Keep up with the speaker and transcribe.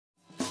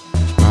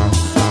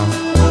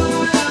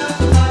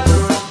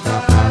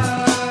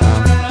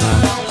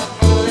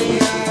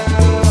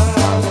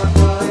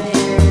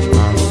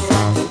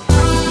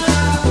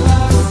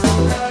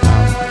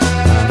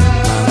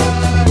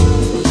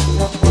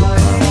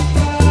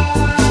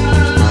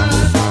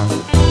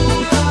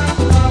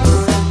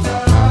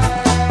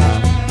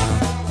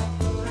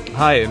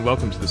Hi, and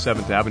welcome to the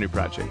Seventh Avenue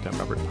Project. I'm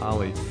Robert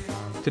Polly.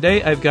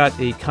 Today, I've got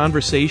a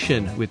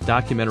conversation with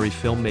documentary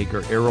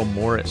filmmaker Errol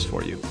Morris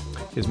for you.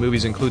 His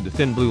movies include The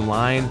Thin Blue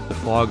Line, The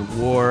Fog of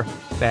War,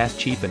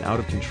 Fast, Cheap, and Out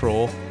of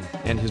Control,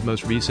 and his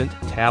most recent,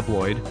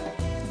 Tabloid.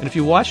 And if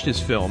you watched his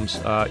films,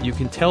 you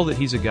can tell that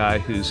he's a guy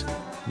who's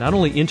not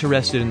only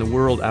interested in the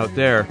world out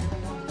there,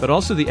 but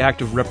also the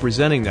act of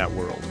representing that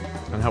world,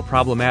 and how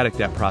problematic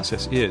that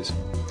process is.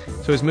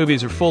 So his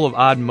movies are full of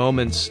odd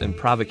moments and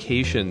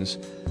provocations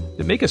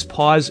that make us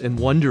pause and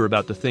wonder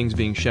about the things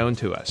being shown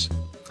to us.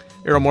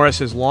 Errol Morris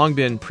has long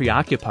been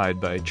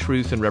preoccupied by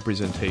truth and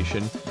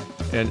representation,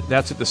 and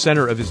that's at the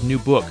center of his new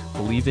book,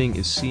 Believing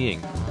is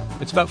Seeing.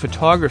 It's about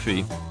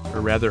photography,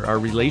 or rather our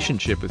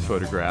relationship with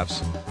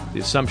photographs,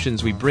 the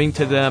assumptions we bring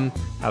to them,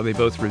 how they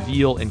both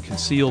reveal and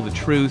conceal the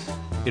truth,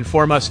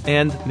 inform us,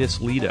 and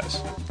mislead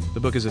us.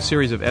 The book is a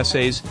series of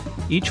essays,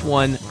 each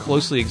one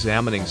closely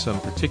examining some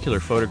particular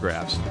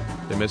photographs.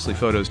 They're mostly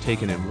photos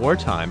taken in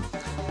wartime,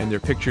 and they're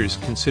pictures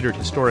considered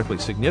historically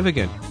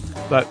significant.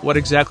 But what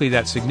exactly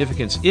that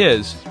significance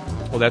is,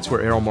 well, that's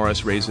where Errol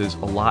Morris raises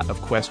a lot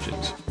of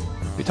questions.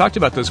 We talked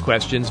about those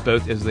questions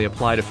both as they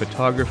apply to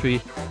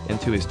photography and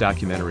to his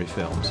documentary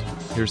films.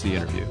 Here's the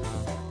interview.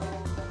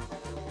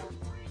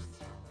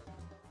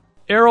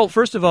 Errol,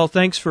 first of all,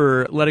 thanks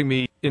for letting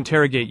me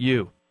interrogate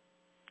you.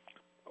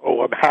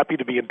 Oh, I'm happy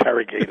to be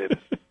interrogated.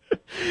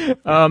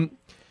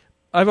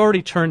 I've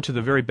already turned to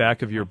the very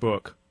back of your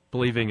book,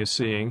 Believing is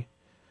Seeing.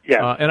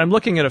 Yeah. And I'm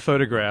looking at a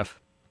photograph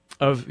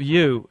of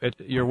you at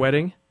your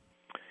wedding.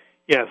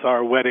 Yes,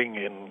 our wedding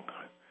in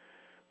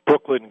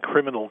Brooklyn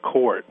criminal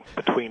court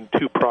between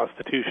two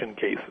prostitution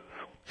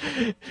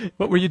cases.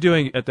 What were you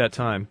doing at that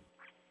time?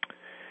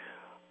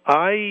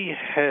 I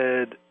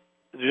had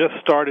just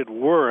started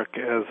work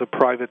as a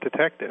private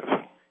detective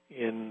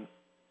in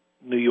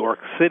New York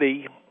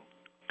City.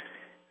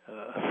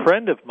 A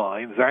friend of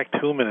mine, Zach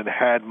Tuman,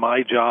 had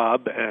my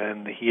job,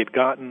 and he had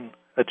gotten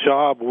a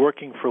job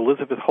working for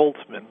Elizabeth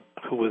Holtzman,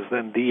 who was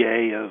then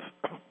DA of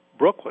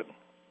Brooklyn.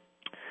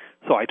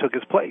 So I took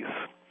his place.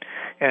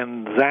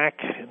 And Zach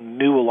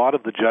knew a lot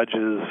of the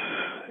judges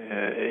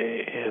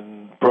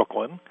in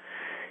Brooklyn,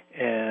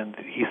 and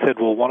he said,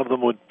 well, one of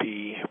them would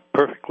be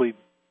perfectly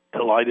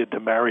delighted to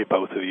marry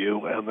both of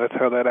you, and that's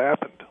how that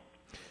happened.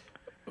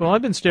 Well,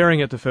 I've been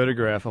staring at the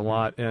photograph a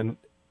lot and,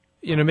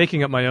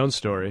 making up my own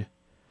story.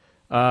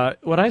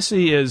 What I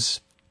see is,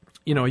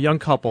 a young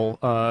couple.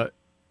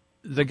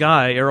 The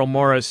guy, Errol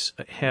Morris,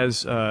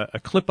 has a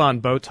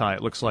clip-on bow tie,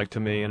 it looks like to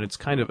me, and it's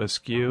kind of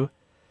askew.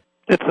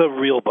 It's a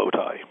real bow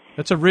tie.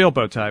 It's a real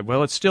bow tie.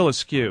 Well, it's still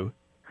askew.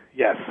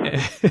 Yes.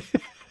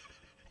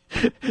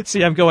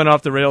 See, I'm going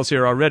off the rails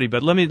here already,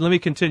 but let me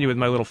continue with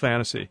my little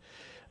fantasy.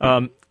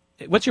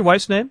 What's your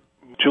wife's name?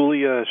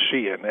 Julia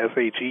Sheehan,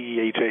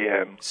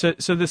 Sheehan.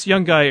 So this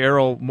young guy,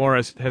 Errol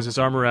Morris, has his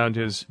arm around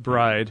his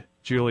bride,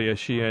 Julia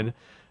Sheehan,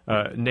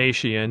 née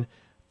Sheehan.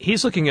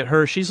 He's looking at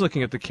her. She's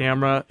looking at the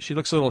camera. She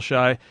looks a little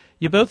shy.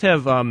 You both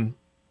have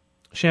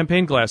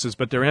champagne glasses,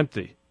 but they're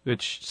empty,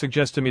 which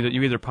suggests to me that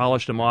you either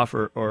polished them off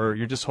or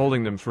you're just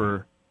holding them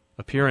for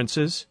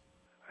appearances.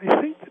 I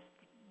think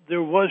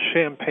there was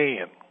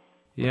champagne.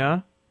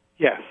 Yeah?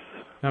 Yes.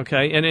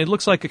 Okay, and it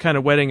looks like a kind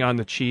of wedding on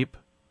the cheap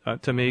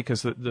to me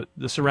because the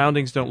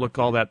surroundings don't look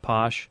all that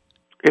posh.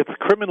 It's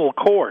criminal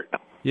court.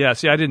 Yeah,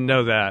 see, I didn't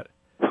know that.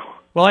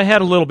 Well, I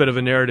had a little bit of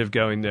a narrative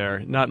going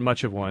there, not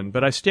much of one,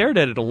 but I stared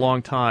at it a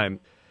long time,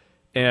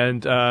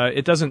 and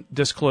it doesn't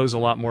disclose a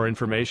lot more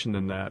information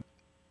than that.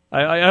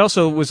 I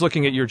also was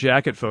looking at your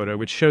jacket photo,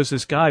 which shows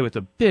this guy with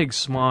a big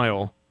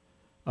smile.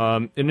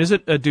 And is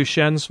it a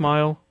Duchenne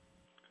smile?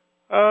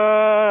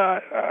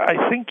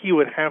 I think you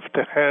would have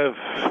to have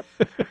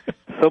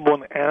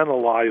someone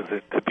analyze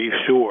it to be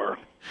sure.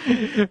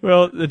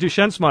 Well, the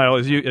Duchenne smile,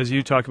 as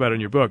you talk about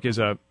in your book, is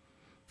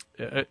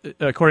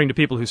according to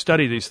people who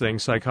study these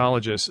things,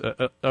 psychologists,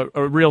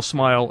 a real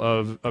smile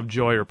of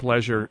joy or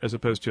pleasure as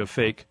opposed to a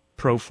fake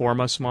pro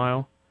forma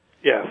smile.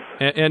 Yes.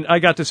 And I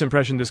got this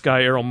impression this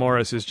guy, Errol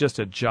Morris, is just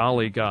a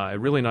jolly guy, a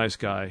really nice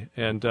guy.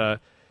 And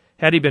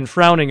had he been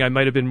frowning, I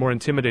might have been more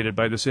intimidated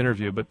by this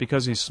interview. But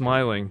because he's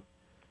smiling,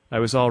 I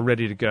was all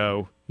ready to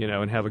go,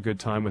 and have a good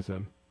time with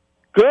him.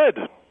 Good.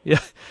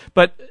 Yeah.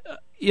 But,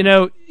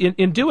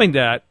 in doing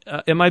that,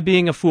 am I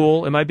being a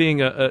fool? Am I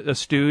being a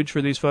stooge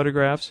for these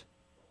photographs?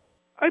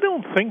 I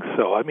don't think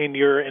so. I mean,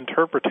 your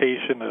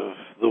interpretation of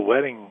the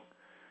wedding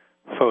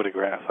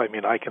photograph,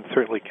 I can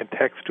certainly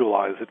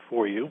contextualize it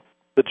for you.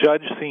 The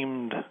judge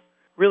seemed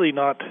really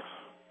not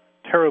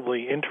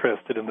terribly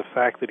interested in the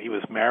fact that he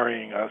was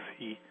marrying us.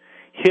 He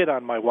hit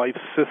on my wife's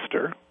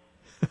sister.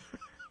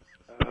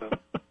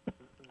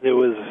 There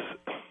was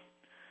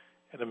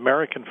an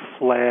American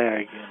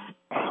flag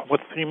and what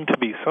seemed to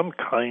be some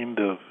kind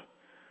of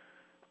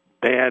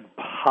bad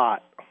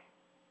pot,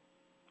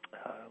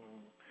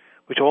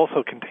 which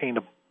also contained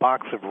a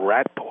box of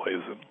rat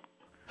poison.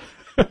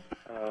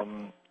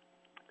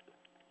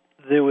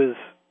 There was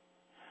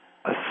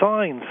a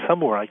sign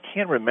somewhere, I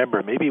can't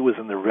remember, maybe it was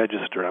in the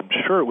register, I'm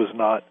sure it was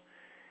not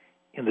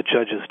in the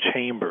judge's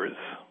chambers,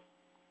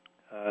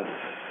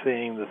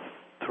 saying the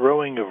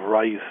throwing of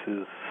rice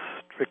is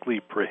strictly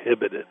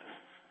prohibited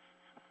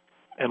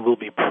and will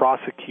be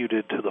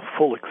prosecuted to the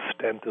full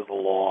extent of the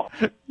law.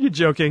 You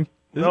joking?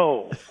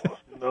 No,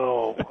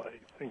 I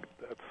think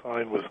that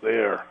sign was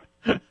there.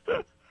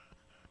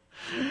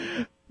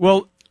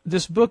 Well,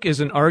 this book is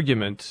an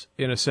argument,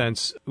 in a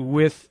sense,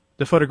 with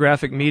the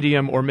photographic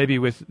medium, or maybe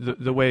with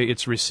the way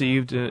it's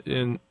received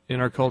in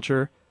our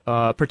culture,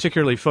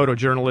 particularly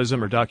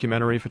photojournalism or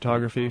documentary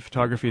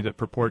photography that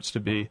purports to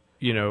be,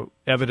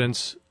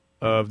 evidence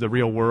of the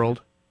real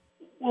world.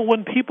 Well,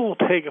 when people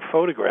take a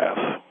photograph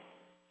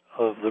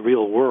of the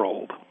real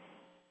world,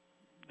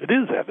 it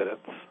is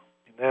evidence.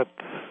 That's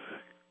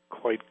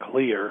quite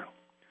clear.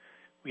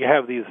 We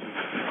have these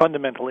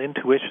fundamental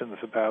intuitions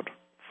about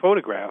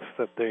photographs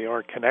that they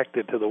are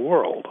connected to the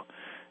world.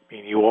 I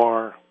mean, you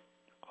are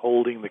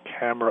holding the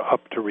camera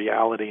up to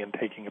reality and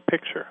taking a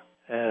picture.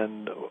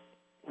 And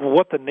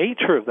what the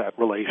nature of that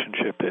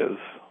relationship is,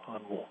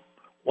 on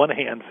one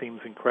hand,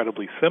 seems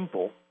incredibly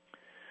simple.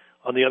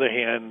 On the other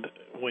hand,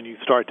 when you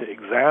start to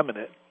examine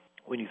it,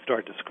 when you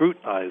start to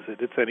scrutinize it,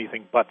 it's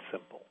anything but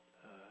simple.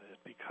 It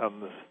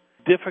becomes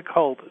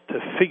difficult to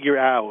figure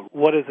out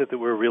what is it that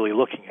we're really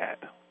looking at.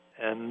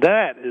 And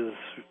that is,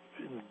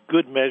 in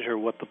good measure,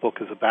 what the book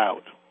is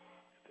about.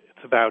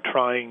 It's about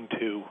trying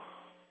to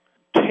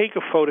take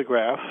a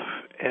photograph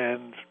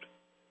and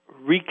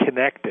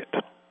reconnect it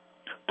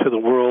to the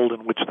world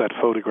in which that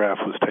photograph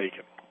was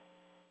taken.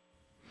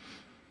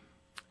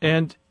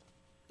 And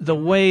the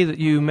way that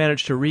you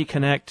manage to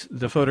reconnect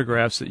the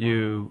photographs that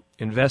you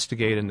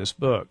investigate in this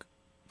book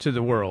to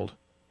the world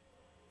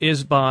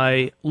is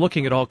by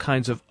looking at all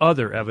kinds of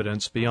other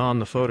evidence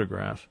beyond the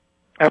photograph.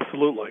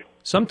 Absolutely.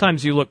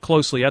 Sometimes you look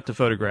closely at the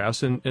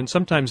photographs, and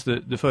sometimes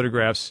the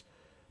photographs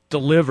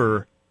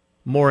deliver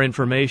more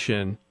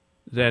information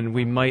than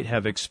we might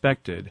have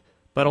expected,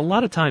 but a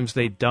lot of times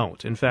they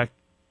don't. In fact,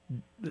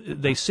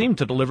 they seem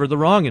to deliver the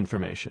wrong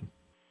information.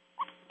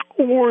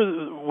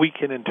 Or we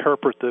can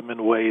interpret them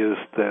in ways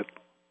that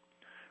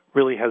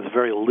really has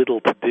very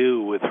little to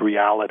do with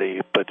reality,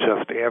 but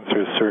just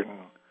answers certain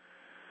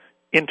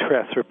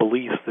interests or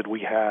beliefs that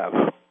we have.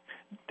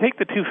 Take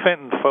the two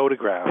Fenton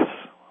photographs.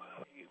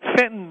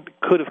 Fenton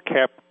could have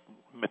kept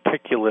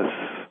meticulous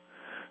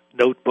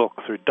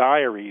notebooks or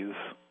diaries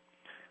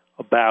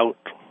about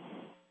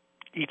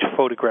each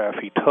photograph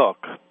he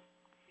took.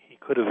 He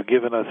could have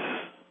given us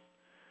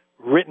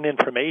written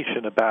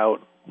information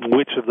about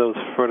which of those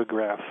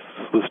photographs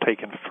was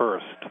taken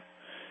first.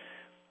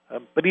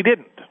 But he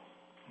didn't,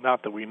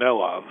 not that we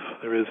know of.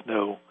 There is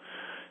no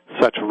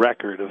such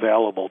record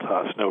available to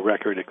us, no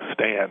record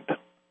extant.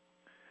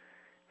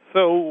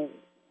 So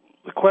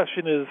the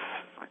question is,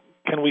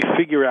 can we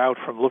figure out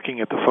from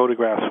looking at the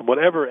photographs,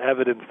 whatever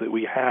evidence that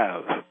we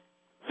have,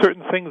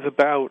 certain things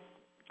about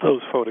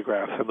those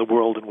photographs and the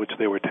world in which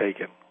they were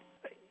taken?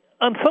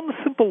 On some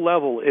simple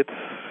level, it's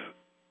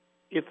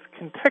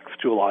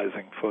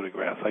contextualizing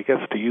photographs, I guess,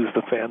 to use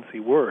the fancy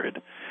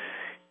word.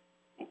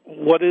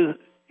 What is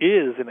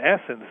in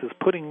essence, is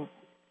putting,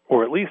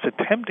 or at least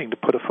attempting to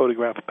put a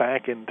photograph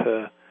back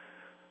into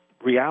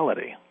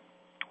reality,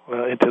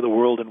 into the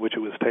world in which it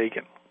was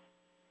taken.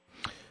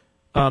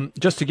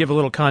 Just to give a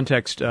little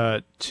context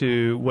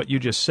to what you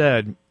just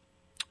said,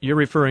 you're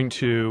referring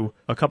to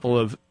a couple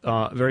of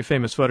very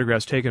famous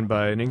photographs taken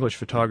by an English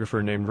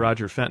photographer named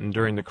Roger Fenton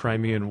during the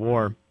Crimean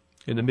War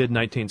in the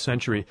mid-19th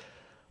century,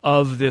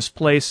 of this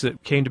place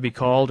that came to be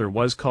called, or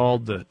was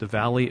called, the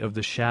Valley of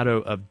the Shadow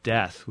of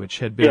Death, which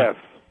had been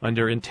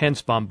under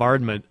intense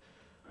bombardment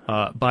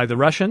by the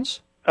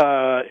Russians?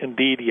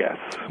 Indeed, yes.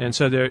 And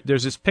so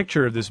there's this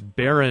picture of this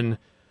barren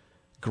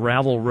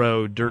gravel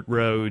road, dirt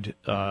road,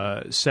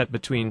 set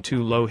between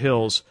two low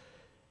hills,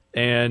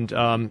 and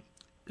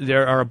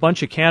there are a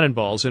bunch of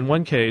cannonballs. In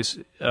one case,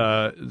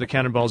 the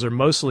cannonballs are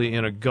mostly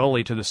in a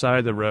gully to the side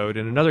of the road.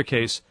 In another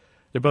case,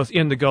 they're both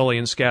in the gully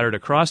and scattered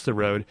across the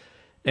road.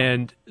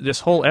 And this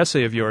whole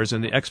essay of yours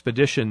and the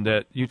expedition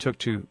that you took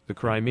to the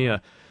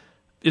Crimea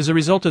is a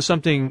result of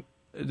something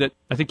that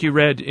I think you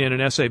read in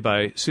an essay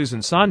by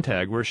Susan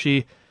Sontag, where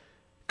she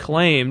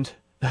claimed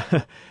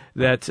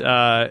that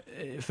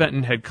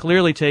Fenton had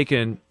clearly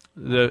taken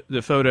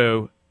the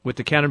photo with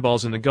the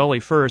cannonballs in the gully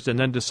first and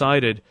then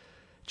decided,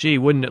 gee,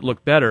 wouldn't it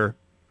look better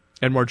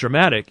and more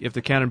dramatic if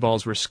the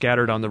cannonballs were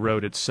scattered on the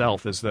road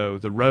itself, as though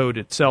the road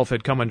itself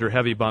had come under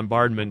heavy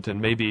bombardment and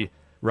maybe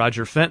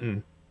Roger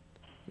Fenton,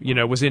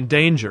 was in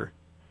danger.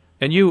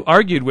 And you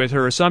argued with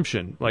her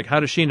assumption, like, how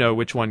does she know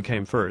which one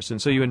came first?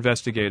 And so you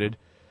investigated,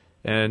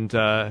 and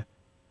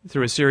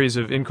through a series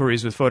of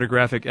inquiries with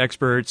photographic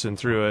experts and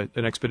through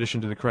an expedition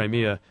to the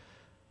Crimea,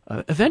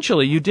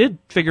 eventually you did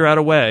figure out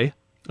a way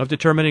of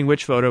determining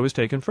which photo was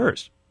taken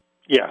first.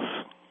 Yes.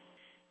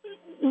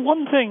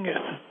 One thing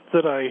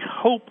that I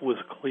hope was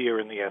clear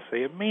in the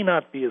essay, it may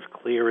not be as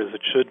clear as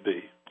it should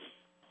be.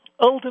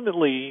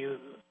 Ultimately,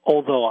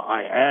 although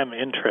I am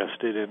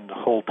interested in the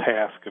whole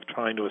task of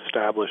trying to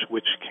establish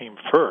which came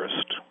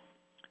first,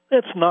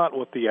 that's not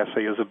what the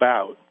essay is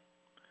about.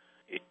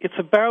 It's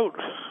about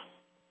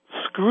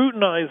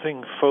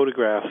scrutinizing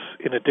photographs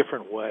in a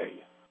different way,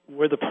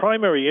 where the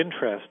primary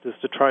interest is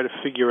to try to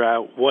figure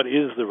out what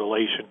is the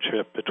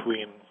relationship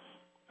between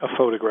a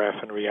photograph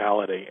and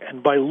reality.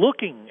 And by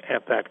looking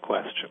at that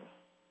question,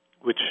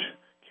 which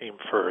came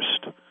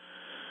first,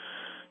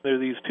 there are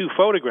these two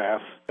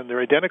photographs, and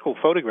they're identical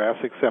photographs,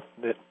 except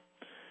that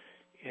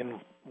in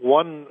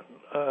one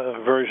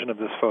version of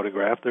this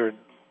photograph, there are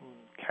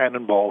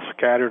cannonballs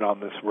scattered on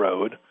this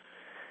road,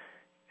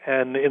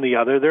 and in the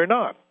other, they're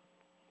not.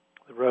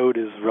 The road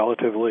is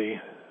relatively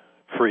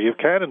free of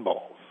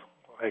cannonballs.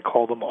 I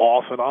call them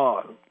off and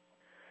on.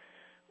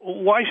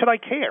 Why should I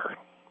care?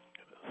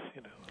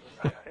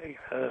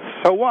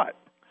 So what?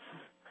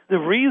 The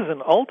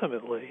reason,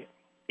 ultimately,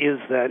 is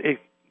that it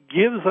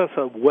gives us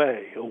a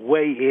way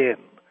in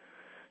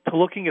to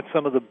looking at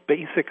some of the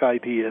basic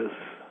ideas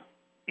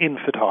in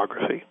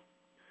photography,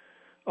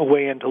 a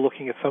way into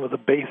looking at some of the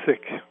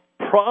basic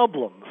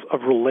problems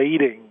of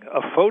relating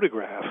a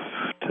photograph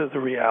to the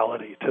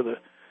reality,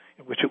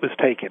 in which it was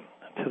taken,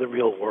 to the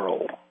real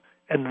world.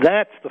 And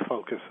that's the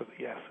focus of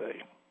the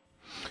essay.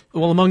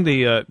 Well, among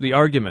the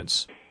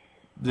arguments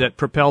that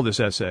propel this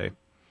essay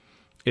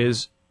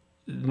is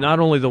not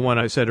only the one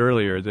I said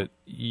earlier, that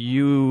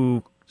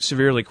you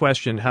severely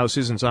questioned how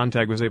Susan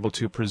Sontag was able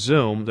to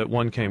presume that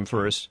one came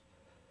first,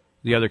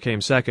 the other came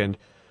second,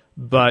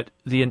 but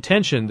the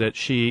intention that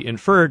she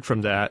inferred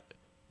from that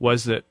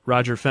was that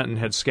Roger Fenton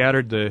had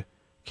scattered the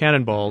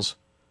cannonballs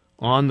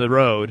on the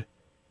road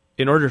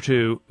in order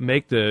to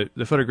make the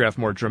photograph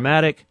more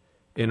dramatic,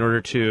 in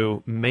order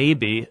to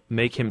maybe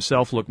make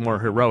himself look more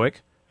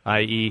heroic,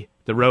 i.e.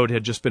 the road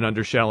had just been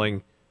under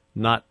shelling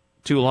not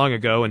too long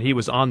ago, and he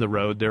was on the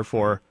road,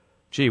 therefore,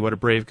 gee, what a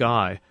brave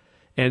guy.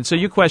 And so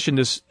you question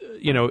this,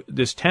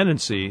 this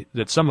tendency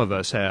that some of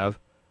us have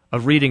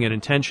of reading an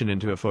intention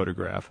into a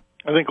photograph.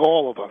 I think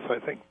all of us,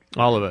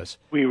 All of us.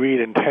 We read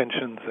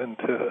intentions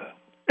into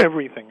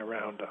everything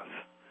around us,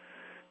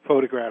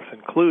 photographs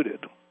included.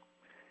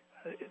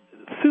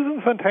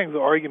 Susan Sontag's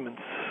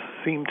arguments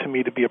seem to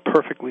me to be a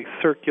perfectly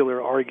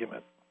circular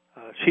argument.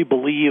 She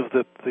believed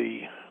that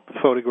the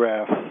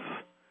photograph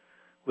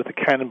with the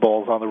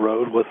cannonballs on the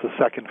road was the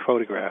second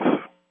photograph.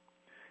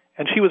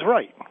 And she was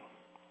right.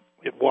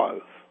 It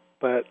was.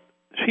 But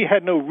she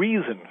had no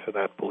reason for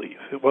that belief.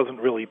 It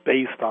wasn't really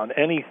based on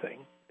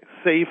anything,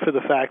 save for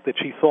the fact that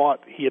she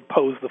thought he had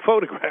posed the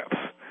photographs.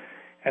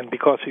 And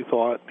because she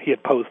thought he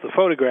had posed the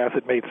photographs,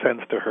 it made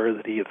sense to her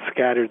that he had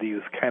scattered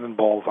these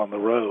cannonballs on the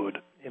road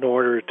in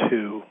order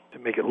to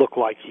make it look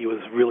like he was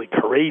really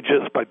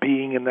courageous by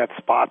being in that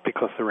spot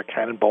because there were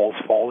cannonballs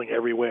falling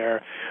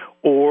everywhere,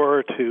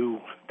 or to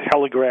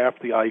telegraph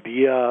the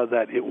idea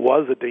that it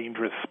was a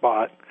dangerous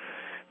spot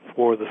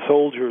for the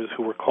soldiers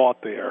who were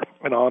caught there,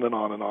 and on and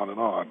on and on and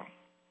on.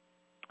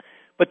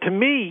 But to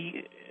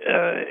me,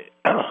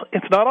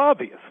 it's not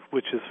obvious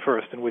which is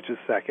first and which is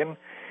second.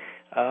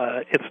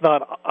 It's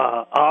not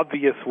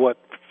obvious what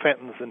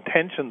Fenton's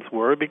intentions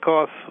were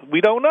because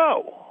we don't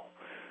know.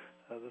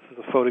 This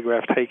is a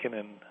photograph taken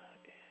in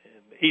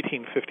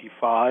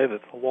 1855.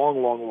 It's a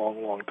long, long,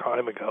 long, long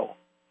time ago.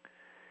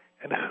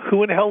 And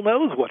who in hell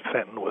knows what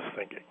Fenton was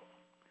thinking?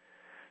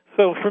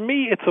 So for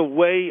me, it's a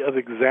way of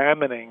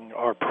examining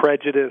our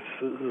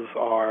prejudices,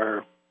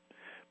 our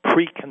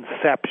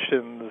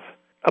preconceptions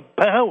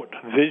about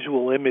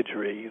visual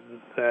imagery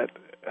that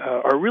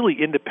are really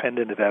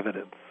independent of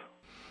evidence.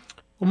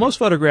 Well, most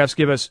photographs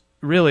give us,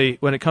 really,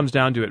 when it comes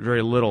down to it,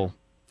 very little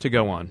to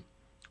go on.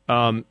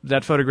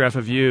 That photograph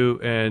of you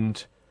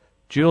and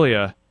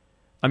Julia,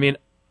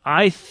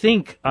 I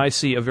think I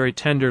see a very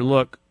tender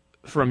look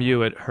from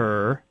you at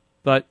her,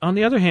 but on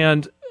the other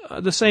hand,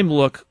 the same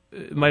look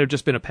might have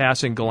just been a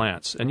passing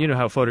glance. And you know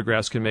how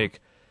photographs can make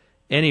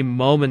any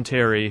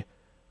momentary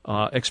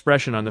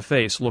expression on the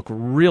face look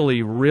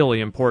really,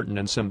 really important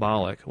and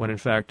symbolic, when in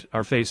fact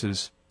our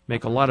faces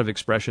make a lot of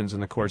expressions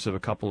in the course of a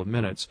couple of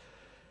minutes.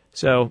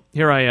 So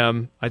here I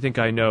am. I think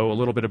I know a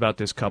little bit about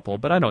this couple,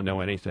 but I don't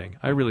know anything.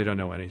 I really don't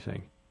know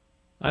anything.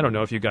 I don't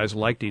know if you guys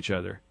liked each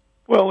other.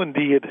 Well,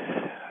 indeed,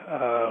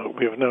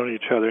 we have known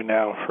each other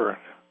now for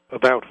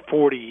about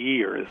 40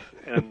 years,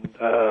 and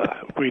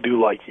we do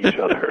like each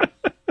other.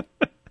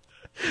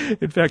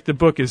 In fact, the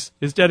book is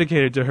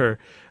dedicated to her,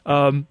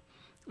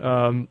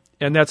 and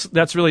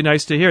that's really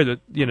nice to hear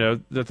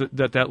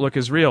that that look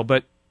is real.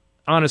 But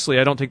honestly,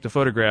 I don't think the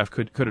photograph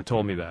could have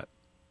told me that.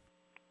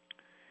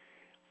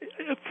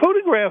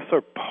 Photographs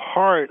are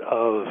part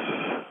of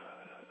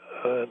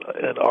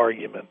an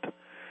argument.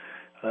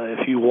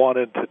 If you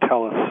wanted to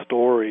tell a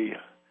story,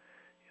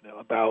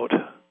 about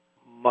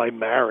my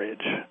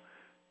marriage,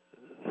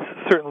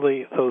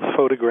 certainly those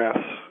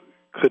photographs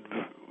could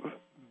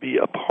be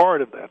a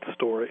part of that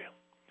story.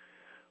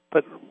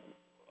 But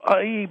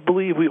I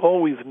believe we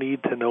always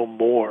need to know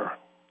more.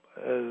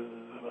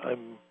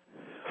 I'm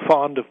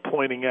fond of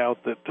pointing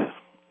out that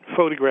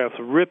photographs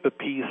rip a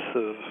piece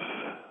of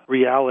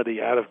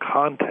reality out of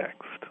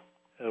context.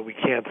 We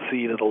can't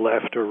see to the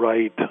left or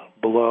right,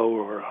 below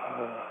or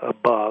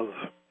above.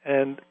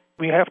 And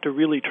we have to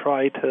really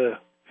try to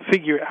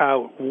figure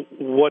out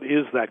what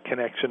is that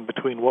connection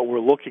between what we're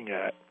looking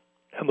at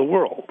and the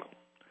world.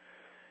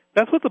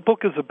 That's what the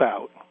book is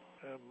about.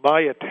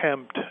 My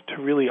attempt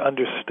to really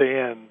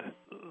understand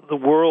the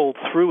world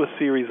through a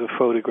series of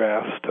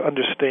photographs, to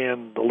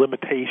understand the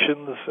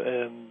limitations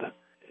and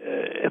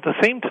at the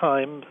same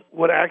time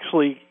what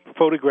actually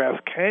photographs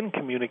can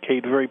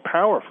communicate very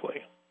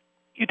powerfully.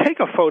 You take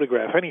a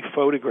photograph, any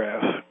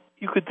photograph,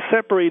 you could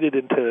separate it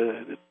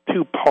into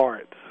two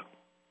parts.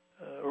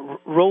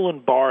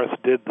 Roland Barthes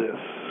did this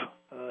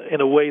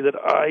in a way that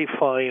I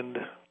find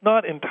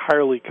not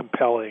entirely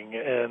compelling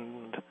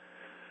and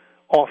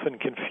often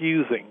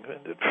confusing.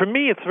 For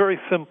me, it's very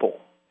simple.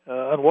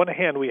 On one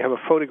hand, we have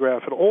a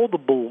photograph and all the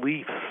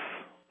beliefs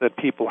that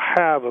people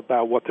have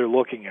about what they're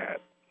looking at.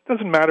 It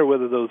doesn't matter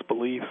whether those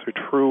beliefs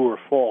are true or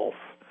false,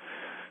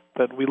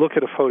 but we look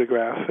at a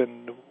photograph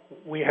and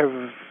we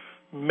have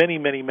many,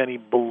 many, many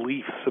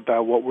beliefs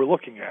about what we're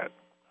looking at.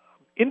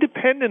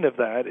 Independent of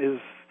that is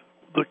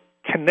the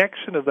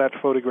connection of that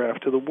photograph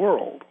to the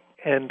world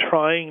and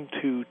trying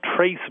to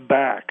trace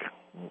back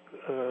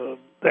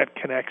that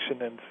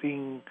connection and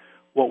seeing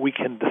what we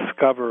can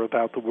discover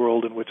about the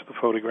world in which the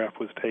photograph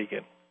was taken.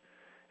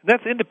 And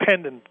that's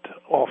independent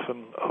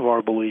often of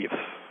our beliefs.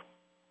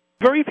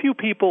 Very few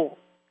people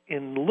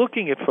in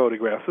looking at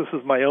photographs, this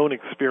is my own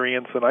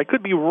experience and I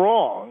could be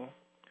wrong,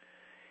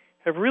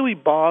 have really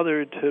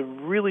bothered to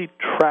really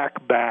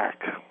track back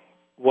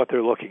what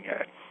they're looking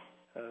at.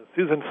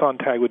 Susan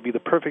Sontag would be the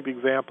perfect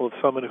example of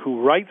someone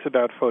who writes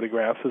about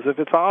photographs as if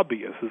it's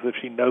obvious, as if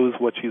she knows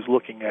what she's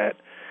looking at,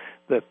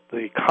 that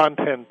the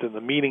content and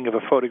the meaning of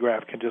a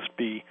photograph can just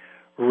be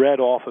read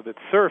off of its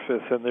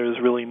surface and there's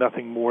really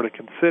nothing more to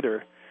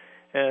consider.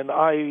 And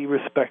I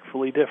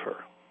respectfully differ.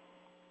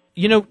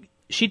 You know,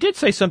 she did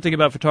say something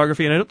about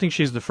photography, and I don't think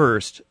she's the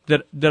first,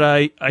 that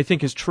I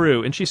think is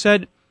true. And she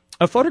said,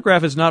 a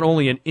photograph is not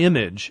only an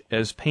image,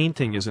 as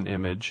painting is an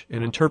image,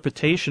 an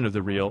interpretation of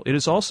the real, it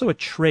is also a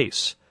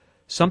trace,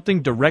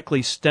 something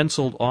directly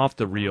stenciled off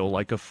the real,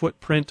 like a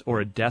footprint or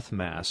a death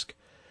mask.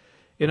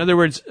 In other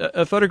words,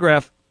 a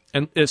photograph,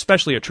 and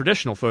especially a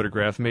traditional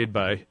photograph made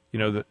by,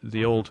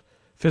 the old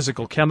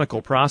physical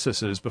chemical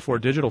processes before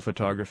digital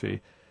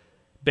photography,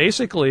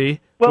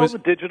 basically... Well, the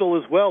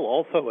digital as well,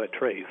 also a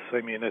trace.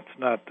 I mean, it's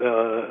not...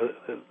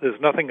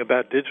 there's nothing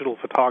about digital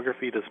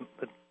photography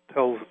that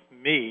tells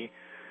me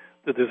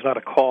that there's not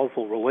a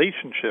causal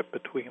relationship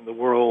between the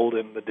world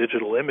and the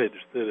digital image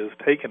that is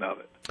taken of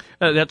it.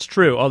 That's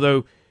true,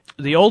 although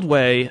the old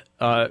way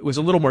was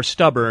a little more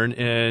stubborn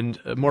and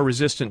more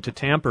resistant to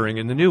tampering,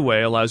 and the new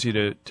way allows you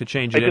to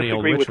change it any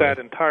old which way. I disagree with that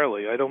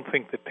entirely. I don't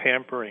think that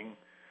tampering,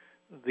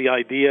 the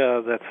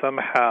idea that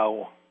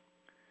somehow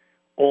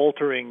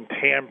altering,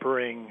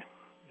 tampering,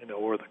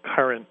 or the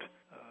current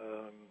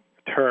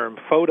term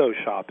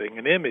photoshopping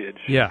an image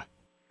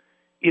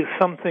is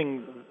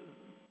something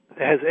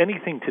that has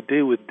anything to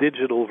do with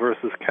digital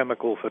versus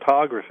chemical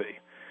photography.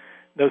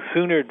 No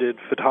sooner did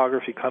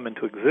photography come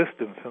into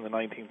existence in the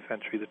 19th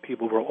century that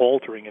people were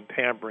altering and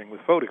tampering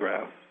with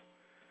photographs.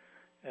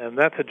 And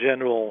that's a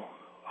general,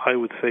 I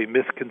would say,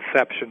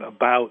 misconception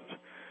about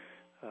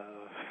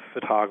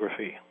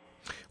photography.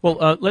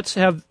 Well, let's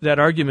have that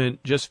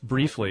argument just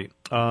briefly.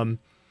 I'll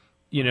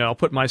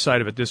put my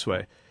side of it this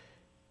way.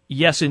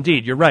 Yes,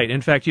 indeed, you're right.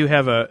 In fact, you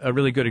have a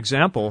really good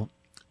example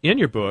in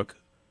your book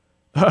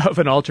of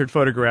an altered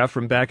photograph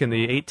from back in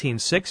the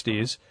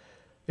 1860s.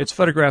 It's a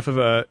photograph of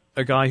a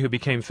guy who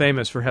became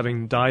famous for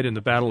having died in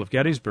the Battle of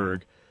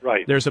Gettysburg.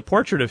 Right. There's a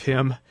portrait of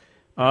him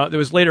that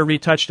was later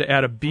retouched to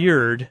add a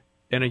beard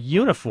and a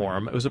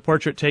uniform. It was a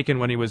portrait taken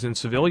when he was in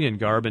civilian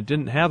garb and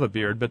didn't have a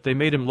beard, but they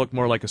made him look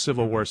more like a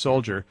Civil War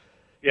soldier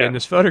in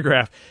this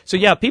photograph. So,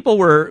 yeah, people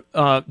were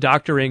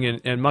doctoring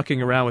and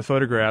mucking around with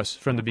photographs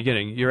from the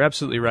beginning. You're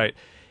absolutely right.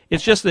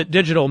 It's just that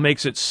digital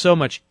makes it so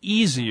much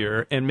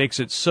easier and makes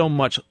it so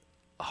much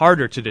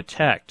harder to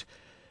detect.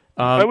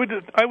 I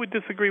would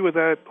disagree with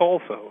that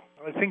also.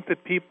 I think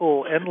that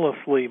people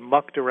endlessly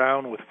mucked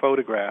around with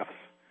photographs,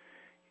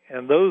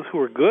 and those who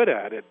were good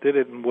at it did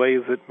it in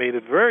ways that made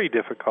it very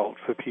difficult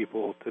for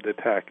people to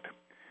detect.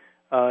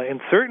 In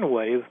certain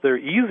ways, they're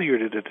easier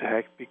to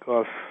detect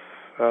because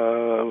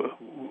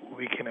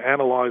we can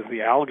analyze the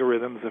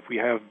algorithms if we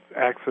have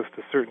access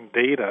to certain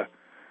data.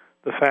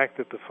 The fact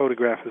that the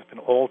photograph has been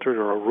altered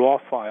or a raw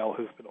file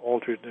has been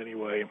altered in any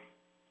way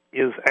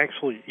is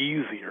actually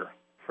easier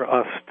for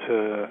us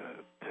to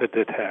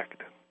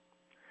detect.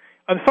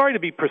 I'm sorry to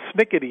be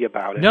persnickety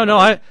about it. No,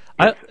 I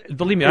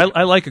believe me,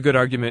 I like a good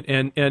argument,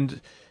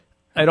 and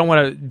I don't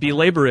want to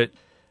belabor it.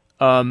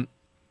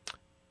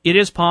 It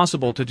is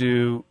possible to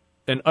do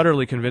an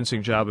utterly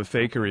convincing job of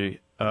fakery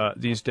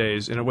these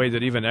days in a way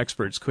that even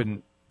experts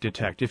couldn't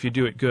detect if you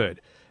do it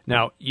good.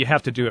 Now, you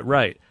have to do it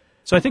right.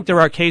 So I think there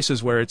are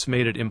cases where it's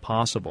made it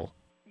impossible.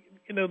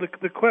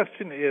 The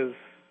question is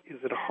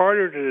it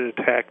harder to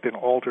detect an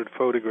altered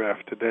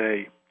photograph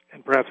today,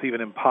 and perhaps even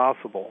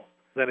impossible,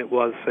 than it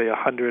was, say,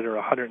 100 or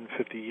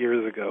 150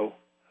 years ago?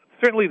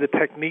 Certainly the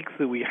techniques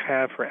that we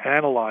have for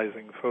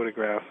analyzing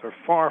photographs are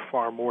far,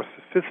 far more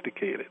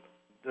sophisticated.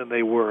 than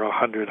they were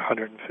 100,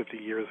 150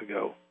 years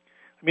ago.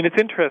 I mean, it's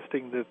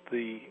interesting that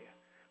the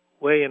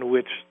way in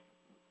which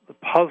the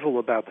puzzle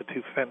about the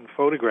two Fenton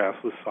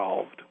photographs was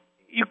solved,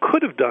 you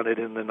could have done it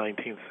in the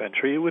 19th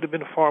century. It would have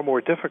been far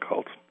more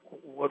difficult.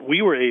 What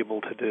we were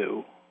able to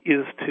do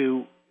is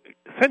to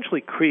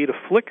essentially create a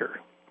flicker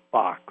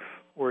box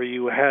where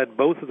you had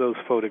both of those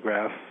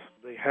photographs.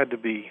 They had to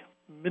be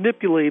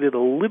manipulated a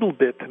little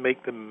bit to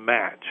make them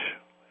match,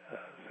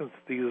 since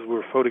these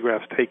were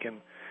photographs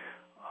taken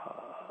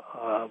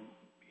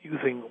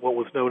using what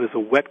was known as a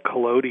wet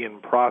collodion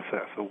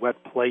process, a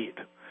wet plate.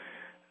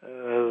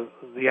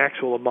 The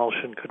actual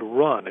emulsion could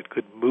run. It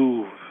could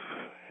move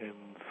in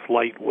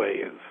slight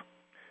ways.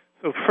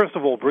 So first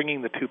of all,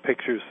 bringing the two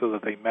pictures so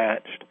that they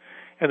matched,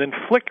 and then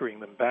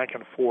flickering them back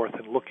and forth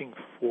and looking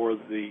for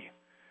the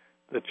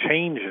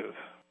changes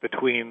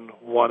between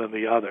one and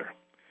the other.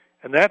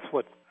 And that's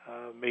what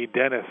made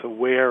Dennis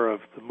aware of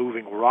the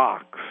moving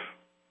rocks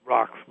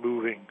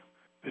moving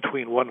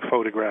between one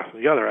photograph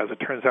and the other. As it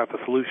turns out, the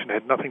solution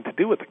had nothing to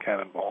do with the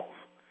cannonballs,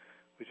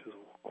 which is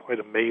quite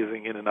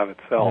amazing in and of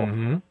itself.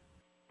 Mm-hmm.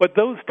 But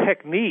those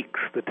techniques,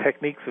 the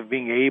techniques of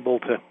being able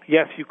to,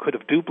 yes, you could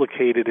have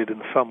duplicated it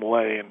in some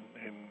way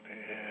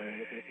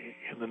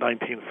in the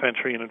 19th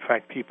century, and in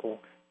fact people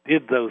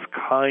did those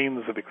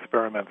kinds of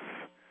experiments.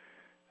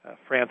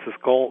 Francis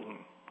Galton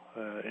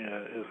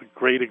is a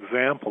great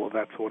example of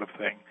that sort of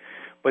thing.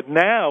 But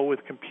now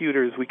with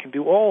computers we can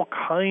do all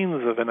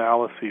kinds of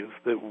analyses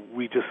that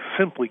we just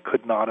simply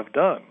could not have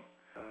done.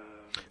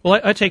 Well,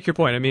 I take your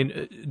point. I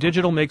mean,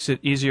 digital makes it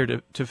easier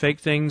to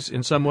fake things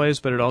in some ways,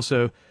 but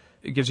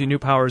it gives you new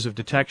powers of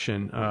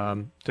detection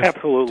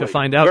Absolutely. To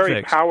find out Very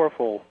fakes.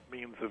 Powerful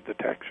means of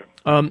detection.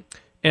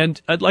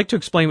 And I'd like to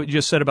explain what you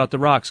just said about the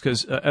rocks,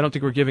 because I don't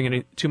think we're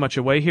giving too much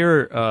away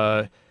here,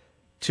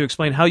 to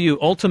explain how you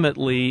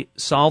ultimately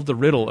solved the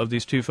riddle of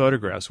these two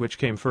photographs, which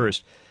came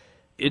first.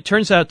 It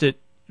turns out that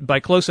by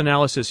close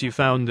analysis you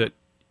found that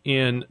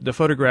in the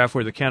photograph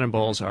where the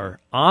cannonballs are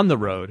on the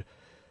road,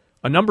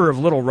 a number of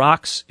little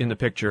rocks in the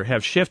picture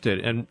have shifted,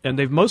 and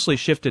they've mostly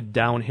shifted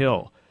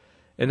downhill.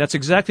 And that's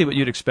exactly what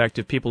you'd expect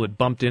if people had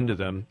bumped into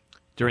them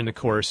during the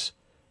course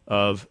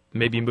of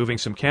maybe moving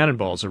some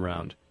cannonballs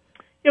around.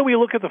 Yeah, we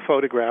look at the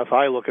photographs.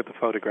 I look at the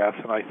photographs,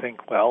 and I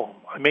think, well,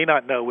 I may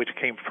not know which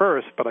came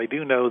first, but I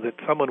do know that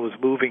someone was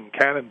moving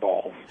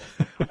cannonballs.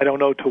 I don't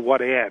know to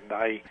what end.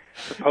 I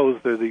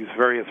suppose there are these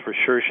various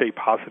recherche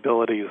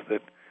possibilities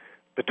that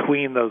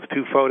between those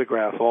two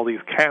photographs, all these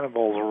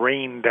cannonballs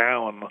rained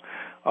down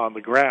on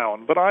the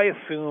ground. But I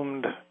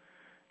assumed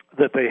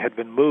that they had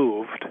been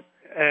moved,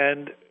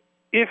 and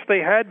if they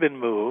had been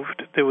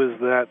moved, there was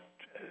that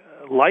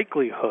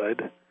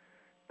likelihood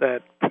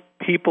that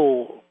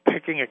people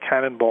picking a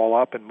cannonball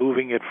up and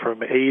moving it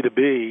from A to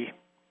B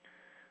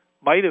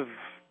might have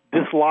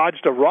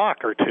dislodged a rock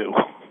or two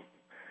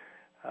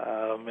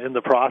in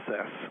the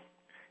process.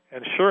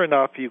 And sure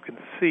enough, you can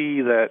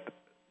see that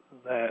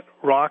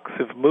rocks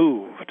have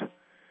moved,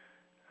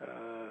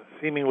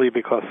 seemingly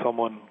because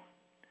someone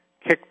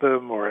kicked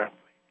them or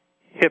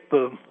hit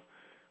them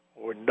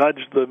or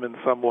nudged them in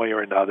some way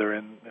or another.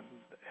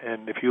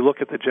 And if you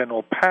look at the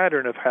general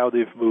pattern of how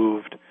they've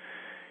moved,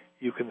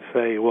 you can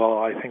say, well,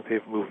 I think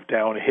they've moved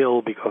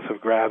downhill because of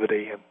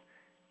gravity, and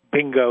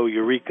bingo,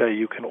 eureka,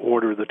 you can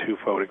order the two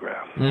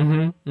photographs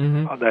on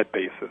that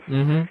basis.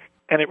 Mm-hmm.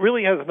 And it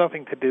really has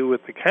nothing to do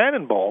with the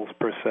cannonballs,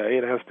 per se.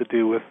 It has to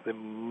do with the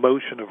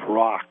motion of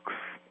rocks.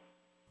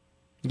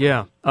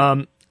 Yeah.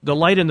 The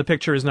light in the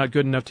picture is not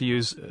good enough to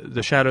use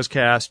the shadows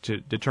cast to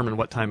determine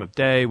what time of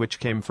day, which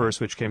came first,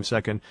 which came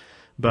second.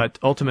 But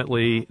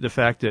ultimately, the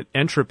fact that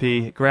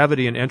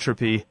gravity and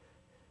entropy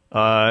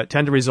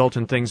tend to result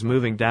in things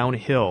moving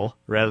downhill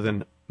rather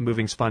than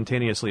moving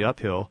spontaneously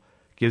uphill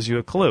gives you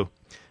a clue.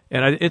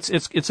 And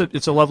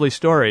it's a lovely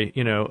story,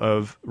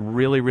 of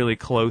really, really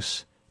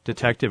close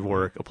detective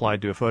work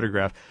applied to a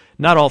photograph.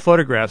 Not all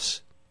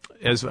photographs,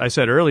 as I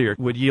said earlier,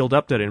 would yield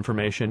up that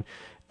information.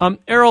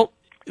 Errol,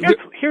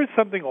 here's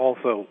something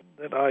also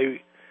that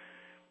I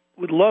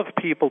would love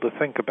people to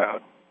think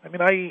about. I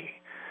mean, I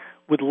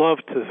would love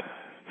to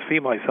see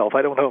myself.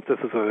 I don't know if this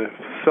is a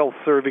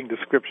self-serving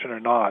description or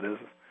not, as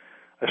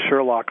a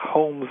Sherlock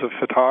Holmes of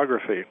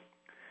photography.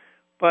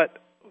 But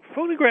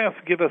photographs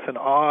give us an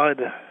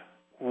odd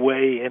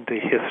way into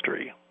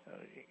history.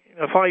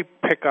 If I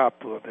pick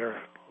up, there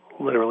are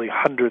literally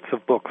hundreds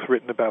of books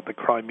written about the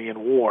Crimean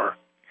War.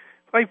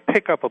 If I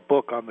pick up a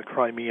book on the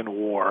Crimean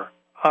War,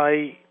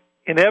 I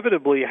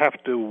inevitably have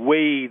to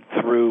wade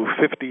through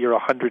 50 or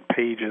 100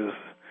 pages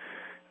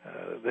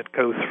that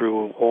go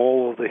through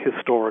all of the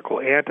historical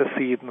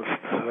antecedents,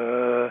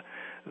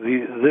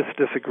 this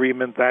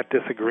disagreement, that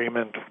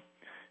disagreement,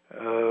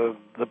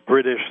 the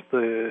British,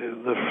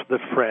 the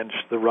French,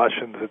 the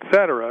Russians,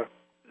 etc.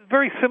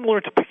 Very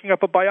similar to picking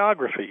up a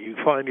biography. You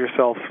find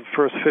yourself the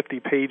first 50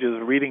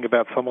 pages reading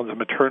about someone's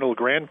maternal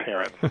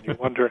grandparents, and you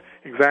wonder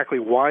exactly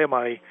why am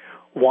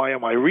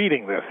I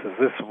reading this? Is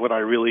this what I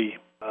really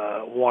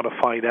want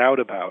to find out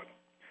about?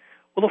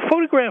 Well, the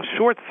photograph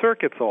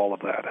short-circuits all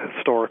of that,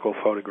 historical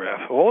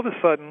photograph. All of a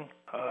sudden,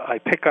 I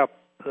pick up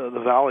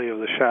the Valley of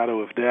the Shadow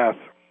of Death,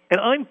 and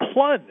I'm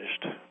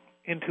plunged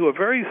into a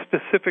very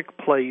specific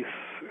place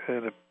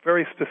at a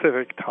very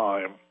specific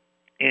time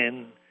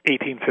in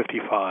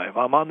 1855.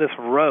 I'm on this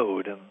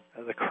road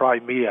in the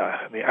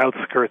Crimea, in the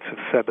outskirts of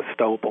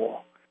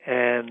Sebastopol,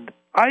 and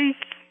I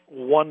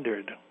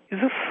wondered, is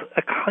this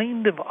a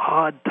kind of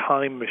odd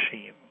time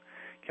machine?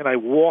 Can I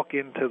walk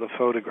into the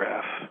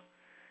photograph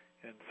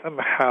and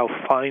somehow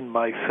find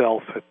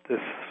myself at this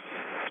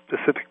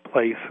specific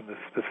place in this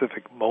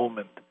specific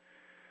moment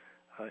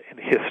in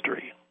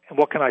history? And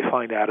what can I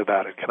find out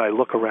about it? Can I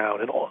look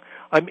around? And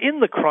I'm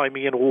in the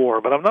Crimean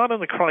War, but I'm not in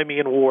the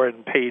Crimean War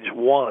in page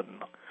 1.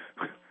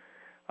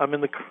 I'm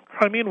in the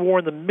Crimean War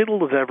in the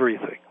middle of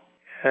everything.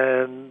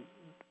 And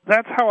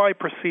that's how I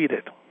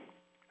proceeded.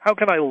 How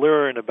can I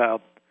learn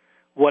about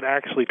what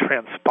actually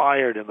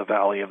transpired in the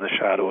Valley of the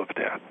Shadow of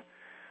Death?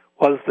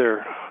 Was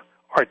there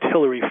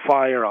artillery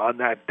fire on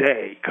that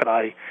day? Could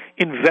I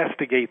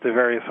investigate the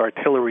various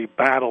artillery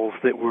battles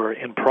that were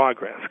in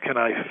progress? Can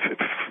I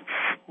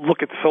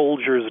look at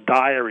soldiers'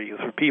 diaries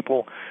or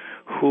people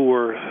who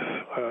were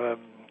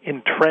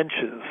in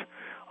trenches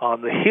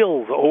on the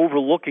hills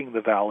overlooking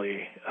the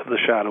Valley of the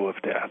Shadow of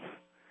Death?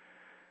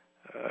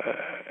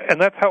 And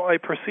that's how I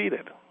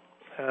proceeded.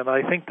 And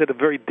I think that a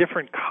very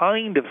different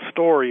kind of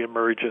story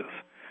emerges,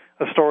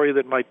 a story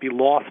that might be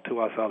lost to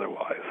us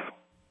otherwise.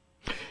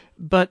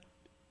 But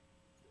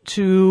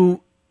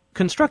to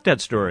construct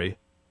that story,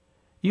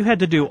 you had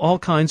to do all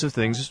kinds of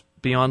things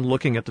beyond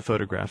looking at the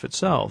photograph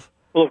itself.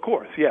 Well, of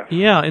course, yes.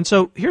 Yeah, and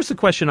so here's the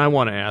question I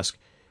want to ask,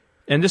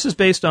 and this is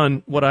based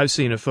on what I've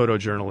seen of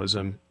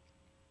photojournalism.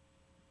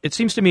 It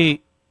seems to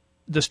me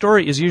the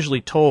story is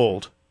usually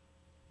told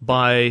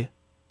by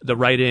the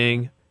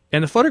writing,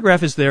 and the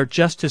photograph is there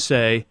just to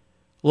say,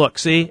 look,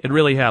 see, it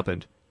really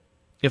happened.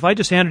 If I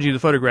just handed you the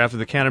photograph of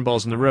the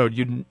cannonballs in the road,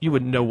 you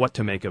wouldn't know what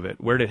to make of it.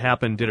 Where did it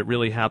happen? Did it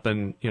really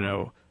happen? You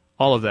know,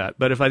 all of that.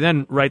 But if I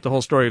then write the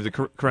whole story of the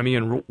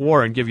Crimean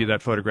War and give you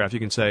that photograph, you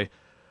can say,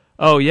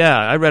 oh, yeah,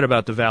 I read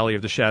about the Valley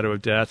of the Shadow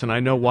of Death, and I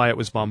know why it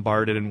was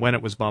bombarded and when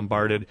it was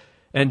bombarded.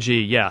 And,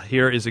 gee, yeah,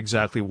 here is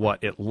exactly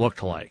what it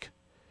looked like.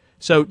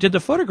 So did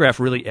the photograph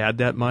really add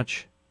that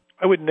much?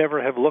 I would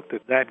never have looked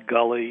at that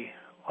gully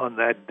on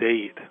that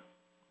date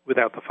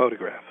without the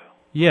photograph.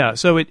 Yeah,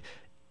 so it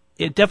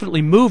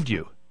definitely moved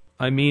you.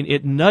 I mean,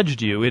 it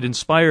nudged you, it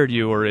inspired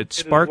you, or it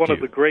sparked you.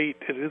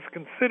 It is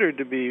considered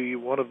to be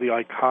one of the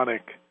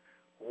iconic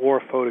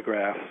war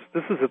photographs.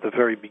 This is at the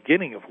very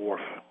beginning of war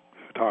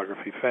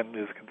photography. Fenton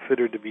is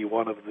considered to be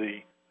one of the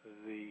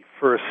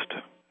first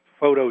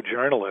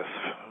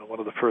photojournalists, one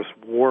of the first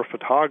war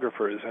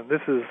photographers, and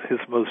this is his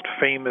most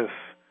famous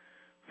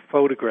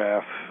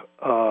photograph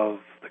of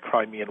the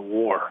Crimean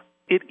War.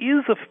 It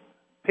is a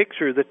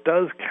picture that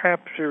does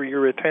capture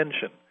your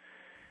attention.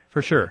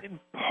 For sure. In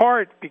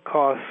part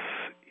because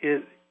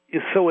it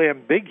is so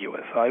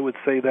ambiguous. I would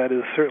say that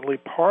is certainly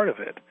part of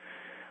it.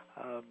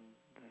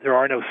 There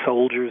are no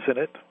soldiers in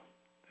it.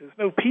 There's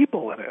no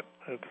people in it.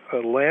 It's a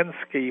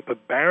landscape, a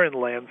barren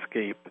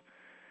landscape.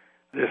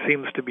 There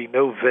seems to be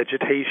no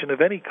vegetation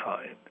of any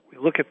kind. We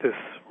look at this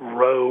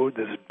road,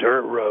 this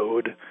dirt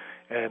road,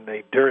 and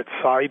a dirt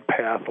side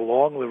path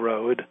along the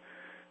road,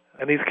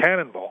 and these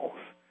cannonballs.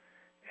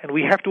 And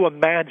we have to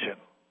imagine.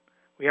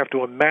 We have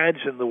to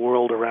imagine the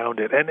world around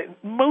it. And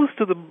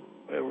most of the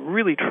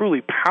really,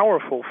 truly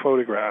powerful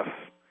photographs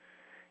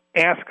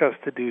ask us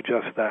to do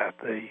just that.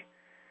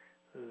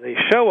 They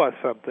show us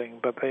something,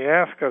 but they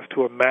ask us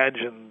to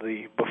imagine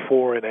the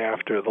before and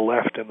after, the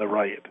left and the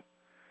right. I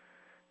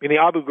mean,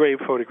 the Abu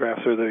Ghraib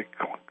photographs are the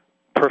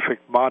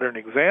perfect modern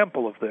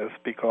example of this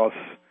because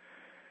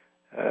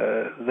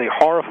they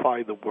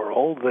horrify the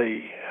world.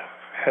 They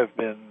have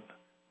been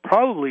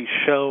probably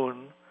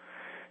shown,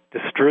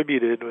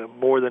 distributed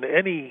more than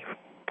any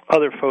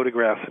other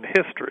photographs in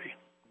history.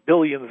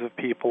 Billions of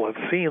people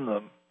have seen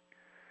them.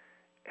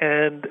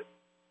 And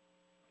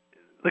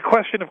the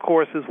question, of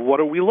course, is what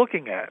are we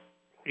looking at?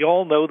 We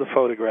all know the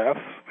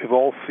photographs. We've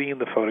all seen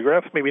the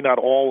photographs. Maybe not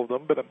all of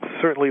them, but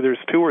certainly there's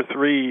 2 or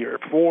 3 or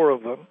 4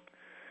 of them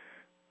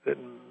that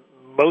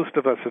most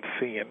of us have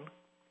seen.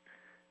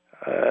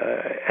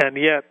 And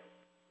yet,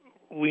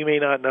 we may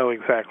not know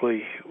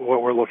exactly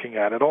what we're looking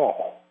at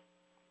all.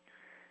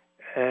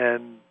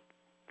 And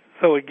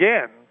so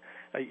again,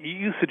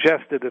 you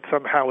suggested that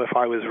somehow if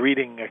I was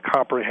reading a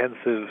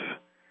comprehensive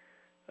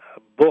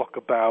book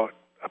about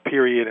a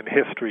period in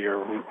history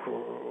or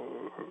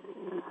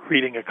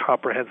reading a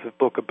comprehensive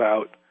book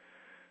about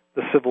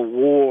the Civil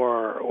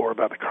War or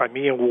about the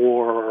Crimean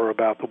War or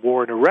about the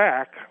war in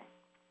Iraq,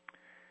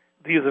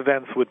 these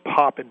events would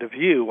pop into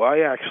view. I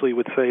actually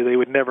would say they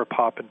would never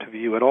pop into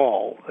view at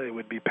all. They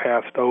would be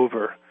passed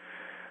over.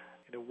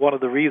 You know, one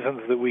of the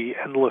reasons that we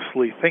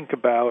endlessly think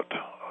about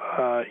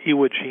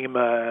Iwo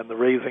Jima and the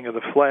raising of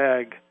the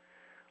flag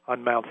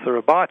on Mount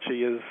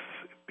Suribachi is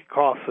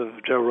because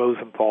of Joe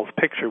Rosenthal's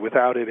picture.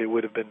 Without it, it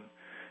would have been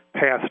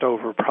passed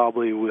over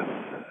probably with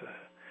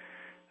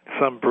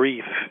some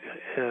brief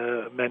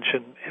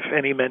mention, if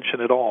any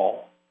mention at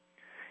all.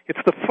 It's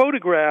the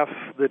photograph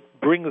that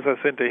brings us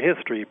into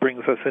history,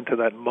 brings us into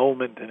that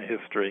moment in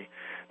history,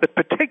 that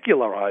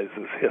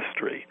particularizes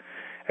history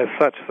as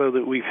such so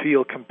that we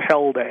feel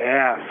compelled to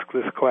ask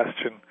this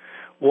question,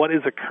 what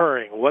is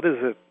occurring? What is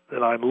it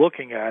that I'm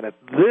looking at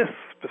this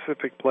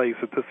specific place,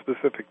 at this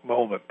specific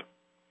moment?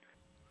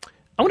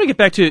 I want to get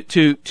back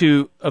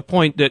to a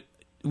point that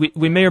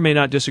we may or may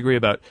not disagree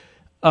about.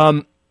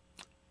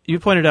 You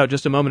pointed out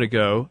just a moment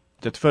ago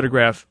that the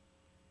photograph,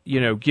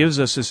 gives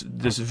us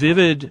this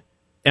vivid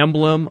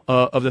emblem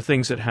of the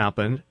things that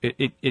happened.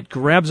 It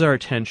grabs our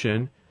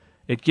attention.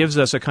 It gives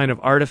us a kind of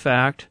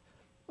artifact.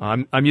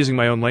 I'm using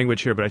my own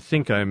language here, but I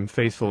think I'm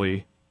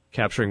faithfully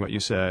capturing what you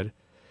said.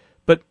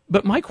 But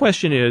my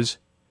question is,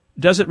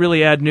 does it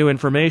really add new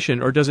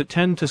information, or does it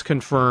tend to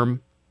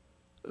confirm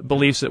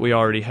beliefs that we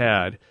already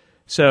had?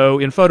 So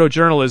in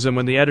photojournalism,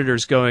 when the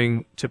editor's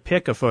going to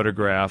pick a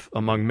photograph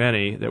among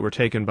many that were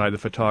taken by the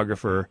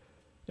photographer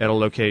at a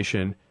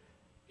location,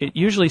 it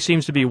usually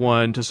seems to be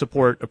one to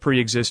support a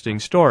pre-existing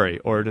story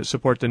or to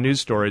support the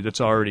news story that's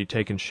already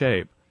taken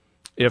shape.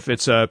 If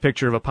it's a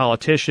picture of a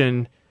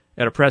politician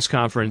at a press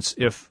conference,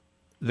 if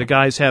the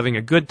guy's having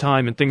a good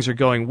time and things are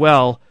going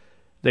well,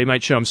 they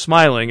might show him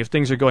smiling. If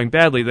things are going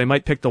badly, they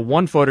might pick the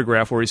one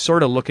photograph where he's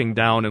sort of looking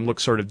down and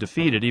looks sort of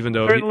defeated, even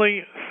though...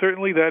 Certainly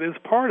that is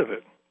part of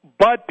it.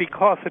 But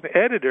because an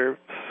editor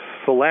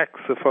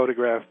selects a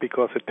photograph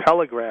because it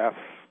telegraphs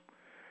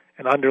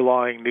an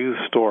underlying news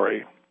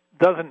story,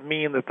 doesn't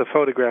mean that the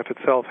photograph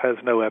itself has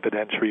no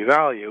evidentiary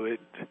value. It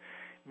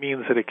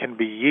means that it can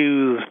be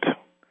used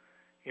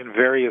in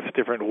various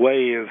different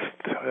ways.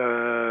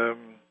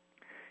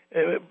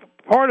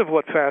 Part of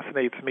what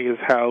fascinates me is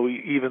how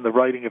even the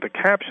writing of a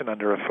caption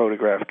under a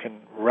photograph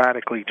can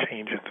radically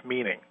change its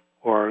meaning,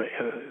 or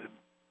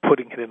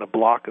putting it in a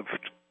block of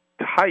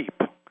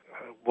type,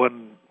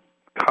 one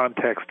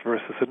context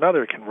versus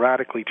another, can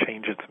radically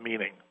change its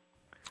meaning.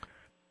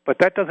 But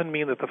that doesn't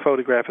mean that the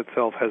photograph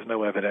itself has no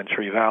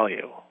evidentiary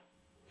value.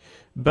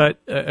 But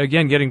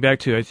again, getting back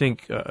to, I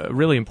think, a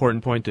really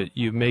important point that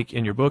you make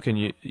in your book,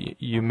 and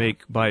you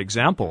make by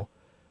example,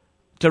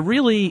 to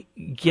really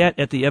get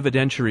at the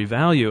evidentiary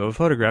value of a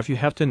photograph, you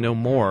have to know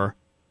more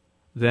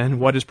than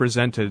what is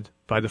presented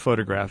by the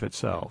photograph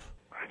itself.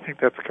 I think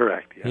that's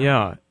correct,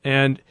 yeah.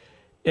 Yeah,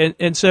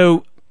 and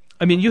so,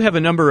 I mean, you have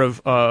a number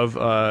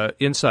of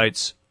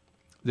insights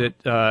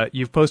that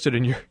you've posted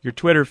in your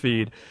Twitter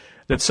feed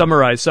that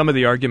summarize some of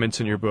the arguments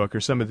in your book,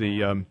 or some of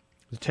the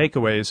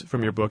takeaways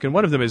from your book. And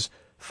one of them is,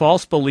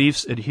 false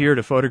beliefs adhere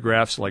to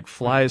photographs like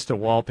flies to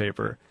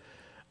wallpaper.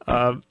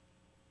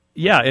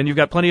 Yeah, and you've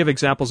got plenty of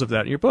examples of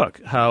that in your book,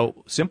 how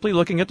simply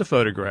looking at the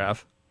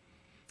photograph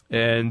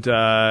and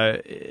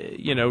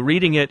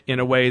reading it in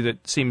a way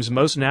that seems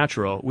most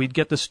natural, we'd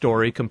get the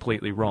story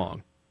completely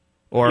wrong.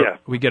 Or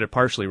we get it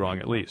partially wrong,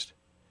 at least.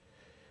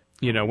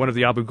 One of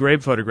the Abu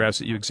Ghraib photographs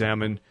that you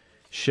examined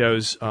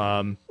shows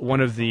one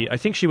of the, I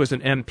think she was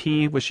an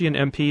MP. Was she an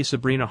MP,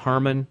 Sabrina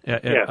Harmon,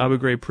 at Abu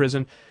Ghraib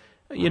prison?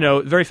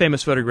 Very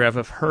famous photograph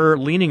of her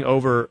leaning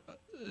over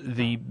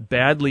the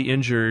badly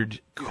injured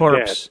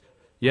corpse.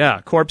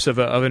 Corpse of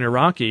an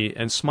Iraqi,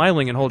 and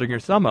smiling and holding her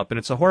thumb up. And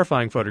it's a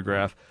horrifying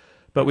photograph.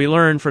 But we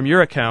learn from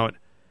your account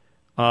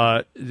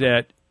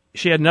that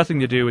she had nothing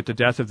to do with the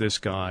death of this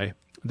guy,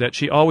 that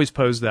she always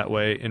posed that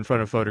way in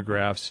front of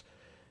photographs,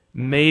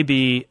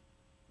 maybe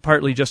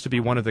partly just to be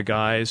one of the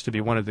guys, to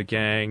be one of the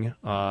gang,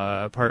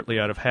 partly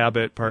out of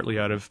habit, partly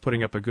out of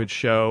putting up a good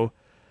show.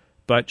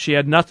 But she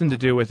had nothing to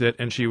do with it,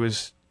 and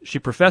she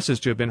professes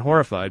to have been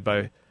horrified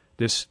by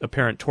this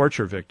apparent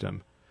torture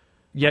victim.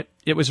 Yet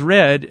it was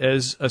read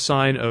as a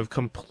sign of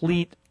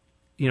complete,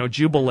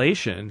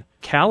 jubilation,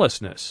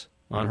 callousness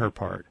on her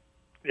part.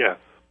 Yes.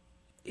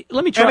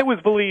 Let me try. And it was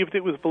believed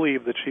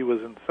that she was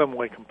in some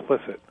way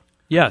complicit.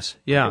 Yes,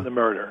 yeah. In the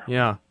murder.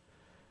 Yeah.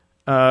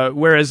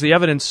 Whereas the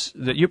evidence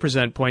that you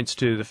present points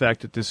to the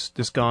fact that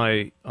this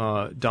guy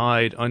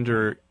died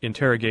under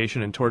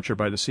interrogation and torture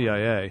by the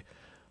CIA.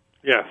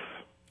 Yes.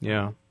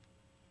 Yeah.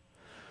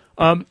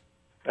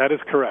 That is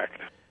correct.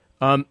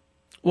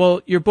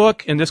 Well, your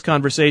book and this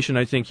conversation,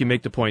 I think you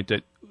make the point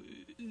that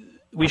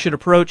we should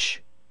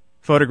approach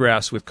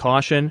photographs with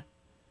caution.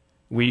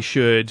 We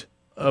should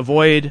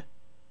avoid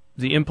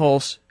the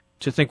impulse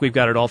to think we've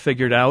got it all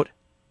figured out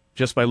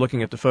just by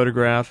looking at the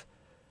photograph.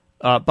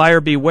 Buyer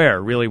beware,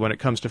 really, when it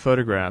comes to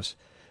photographs.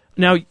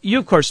 Now, you,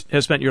 of course,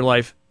 have spent your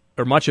life,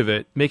 or much of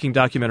it, making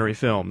documentary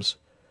films,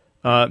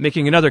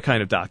 making another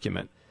kind of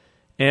document.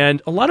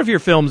 And a lot of your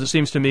films, it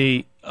seems to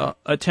me,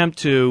 attempt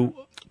to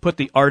put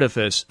the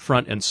artifice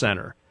front and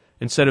center.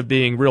 Instead of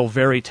being real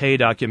verite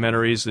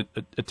documentaries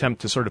that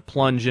attempt to sort of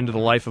plunge into the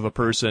life of a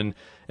person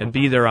and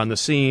be there on the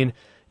scene,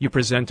 you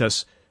present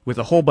us with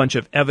a whole bunch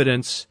of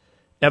evidence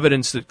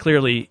that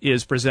clearly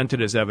is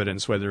presented as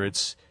evidence, whether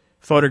it's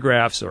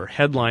photographs or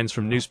headlines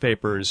from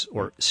newspapers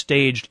or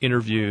staged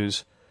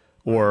interviews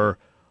or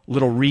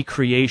little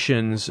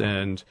recreations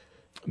and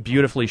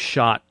beautifully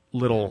shot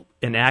little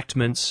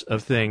enactments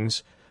of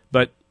things.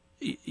 But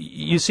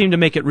you seem to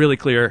make it really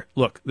clear,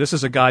 look, this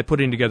is a guy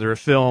putting together a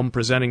film,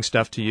 presenting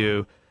stuff to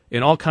you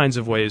in all kinds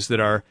of ways that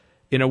are,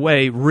 in a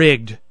way,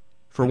 rigged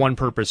for one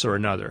purpose or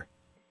another.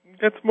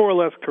 That's more or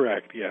less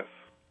correct, yes.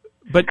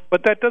 But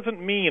that doesn't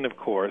mean, of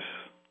course,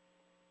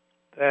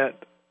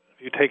 that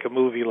if you take a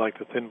movie like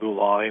The Thin Blue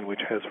Line,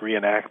 which has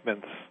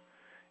reenactments,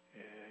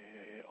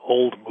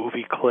 old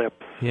movie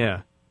clips,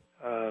 yeah,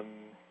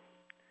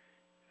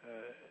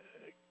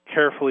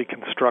 carefully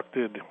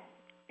constructed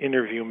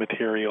interview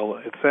material,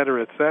 et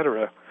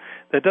cetera,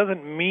 that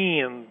doesn't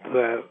mean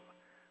that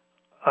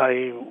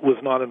I was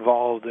not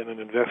involved in an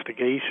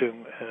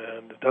investigation,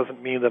 and it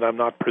doesn't mean that I'm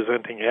not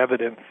presenting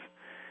evidence,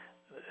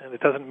 and it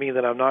doesn't mean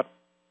that I'm not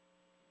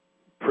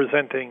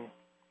presenting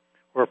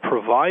or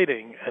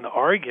providing an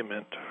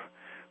argument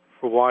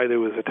for why there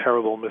was a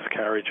terrible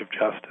miscarriage of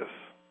justice.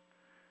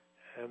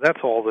 And that's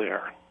all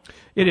there.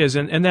 It is,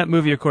 and that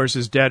movie, of course,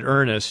 is dead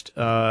earnest,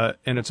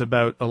 and it's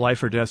about a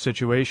life or death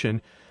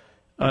situation.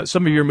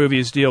 Some of your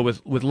movies deal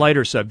with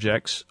lighter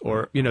subjects,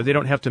 or, they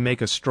don't have to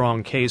make a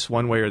strong case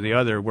one way or the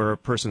other where a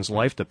person's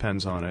life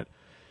depends on it.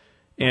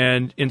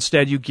 And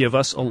instead, you give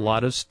us a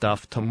lot of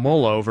stuff to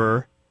mull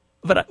over.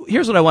 But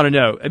here's what I want to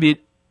know. I mean,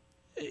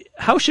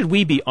 how should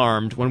we be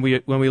armed when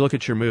we look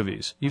at your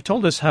movies? You've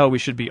told us how we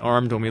should be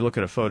armed when we look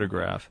at a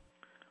photograph.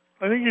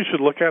 I think you should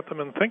look at them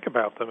and think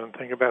about them and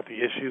think about the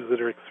issues that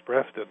are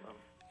expressed in them.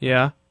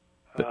 Yeah.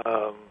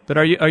 But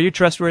are you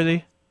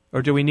trustworthy?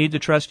 Or do we need to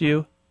trust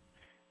you?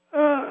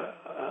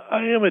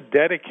 I am a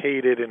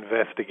dedicated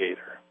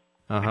investigator.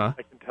 Uh-huh.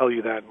 I can tell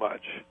you that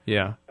much.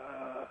 Yeah.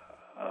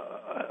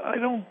 I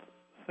don't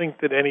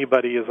think that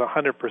anybody is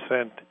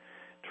 100%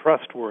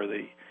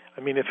 trustworthy.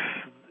 I mean, if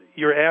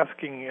you're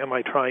asking, am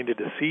I trying to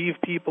deceive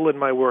people in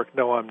my work?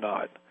 No, I'm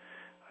not.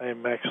 I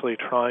am actually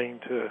trying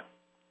to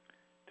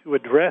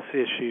address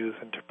issues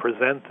and to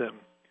present them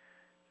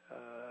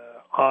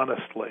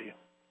honestly.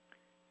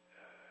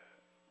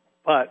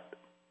 But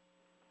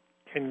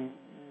can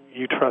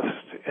you trust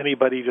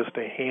anybody just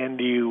to hand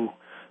you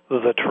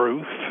the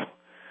truth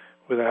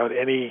without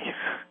any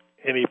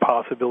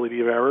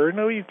possibility of error?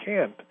 No, you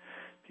can't.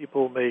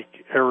 People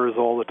make errors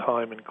all the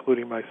time,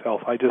 including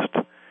myself. I just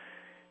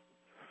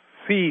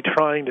see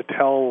trying to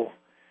tell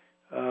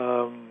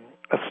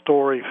a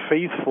story,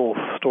 faithful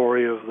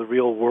story of the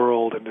real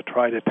world, and to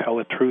try to tell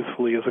it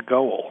truthfully is a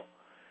goal.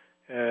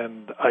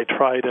 And I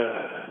try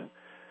to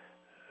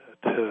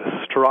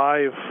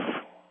strive.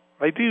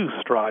 I do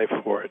strive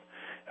for it.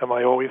 Am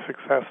I always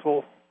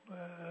successful?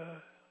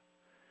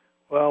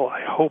 Well,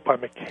 I hope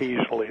I'm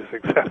occasionally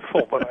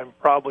successful, but I'm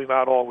probably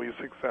not always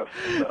successful.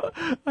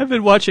 No. I've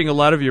been watching a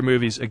lot of your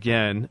movies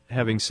again,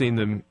 having seen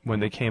them when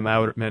they came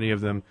out, many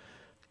of them.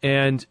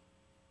 And,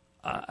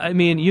 I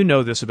mean, you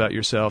know this about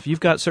yourself. You've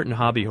got certain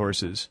hobby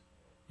horses.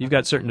 You've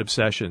got certain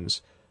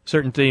obsessions,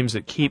 certain themes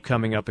that keep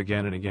coming up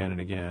again and again and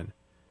again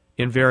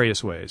in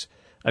various ways.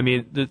 I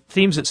mean, the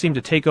themes that seem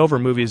to take over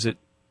movies that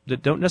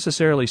don't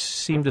necessarily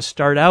seem to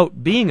start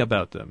out being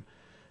about them.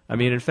 I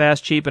mean, in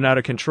Fast, Cheap, and Out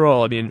of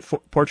Control, I mean,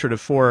 portrait of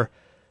four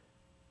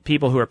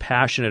people who are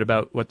passionate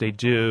about what they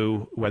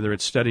do, whether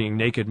it's studying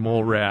naked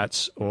mole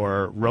rats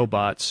or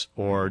robots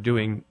or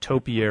doing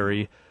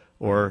topiary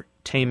or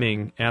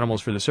taming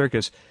animals for the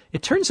circus.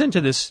 It turns into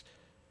this,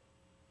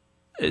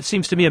 it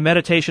seems to me, a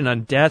meditation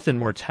on death and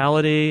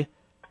mortality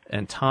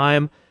and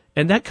time,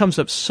 and that comes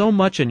up so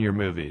much in your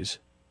movies.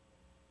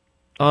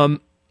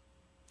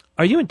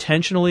 Are you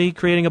intentionally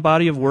creating a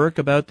body of work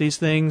about these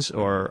things,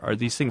 or are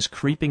these things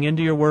creeping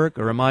into your work,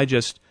 or am I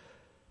just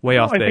way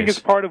off base? I think it's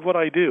part of what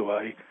I do.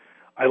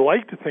 I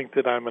like to think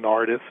that I'm an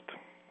artist.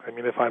 I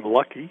mean, if I'm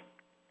lucky.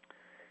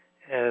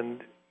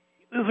 And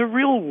there's a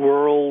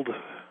real-world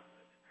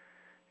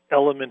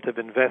element of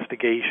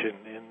investigation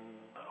in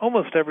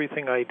almost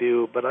everything I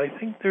do, but I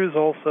think there's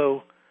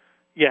also,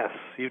 yes,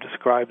 you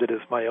described it as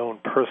my own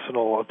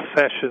personal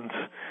obsessions,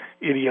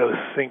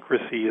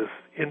 idiosyncrasies,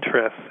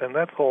 interests, and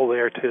that's all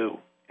there too.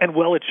 And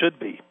well, it should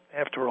be.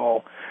 After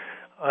all,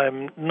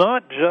 I'm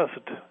not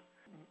just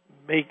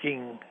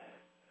making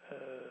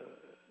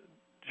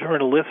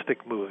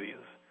journalistic movies.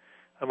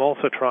 I'm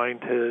also trying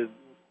to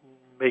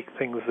make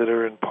things that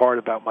are in part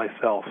about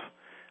myself.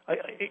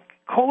 I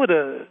call it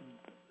a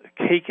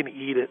cake and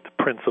eat it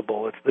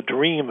principle. It's the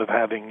dream of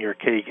having your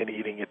cake and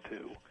eating it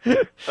too,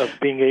 of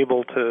being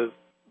able to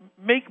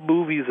make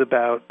movies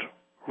about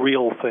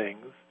real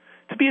things,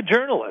 to be a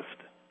journalist,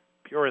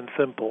 pure and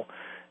simple,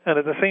 and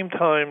at the same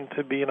time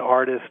to be an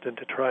artist and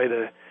to try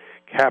to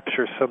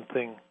capture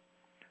something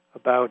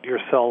about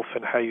yourself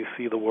and how you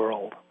see the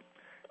world.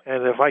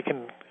 And if I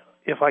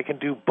can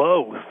do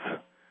both,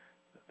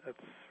 that's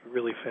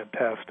really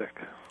fantastic.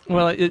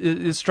 Well,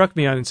 it struck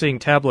me on seeing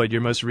Tabloid,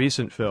 your most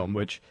recent film,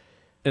 which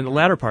in the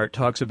latter part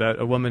talks about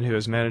a woman who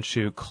has managed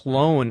to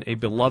clone a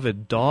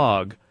beloved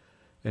dog,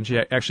 and she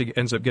actually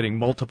ends up getting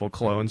multiple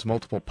clones,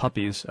 multiple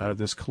puppies out of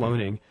this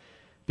cloning,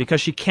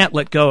 because she can't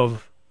let go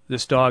of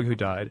this dog who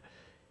died.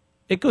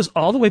 It goes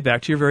all the way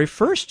back to your very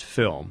first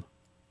film,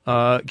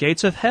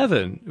 Gates of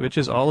Heaven, which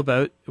is all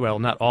about, well,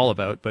 not all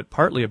about, but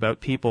partly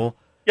about people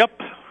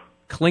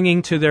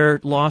clinging to their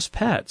lost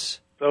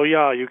pets. So,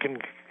 yeah, you can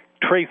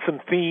trace some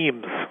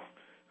themes.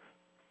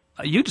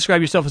 You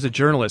describe yourself as a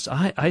journalist.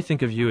 I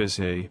think of you as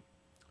a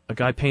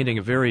guy painting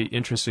a very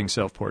interesting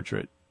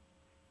self-portrait.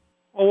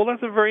 Oh, well,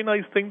 that's a very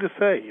nice thing to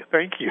say.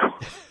 Thank you.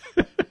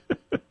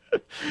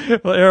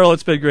 Well, Errol,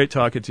 it's been great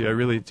talking to you. I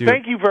really do.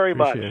 Thank you very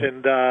much, it.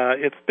 and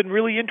it's been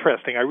really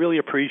interesting. I really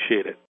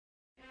appreciate it.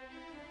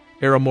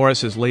 Errol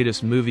Morris's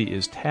latest movie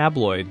is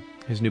Tabloid.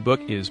 His new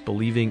book is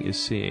Believing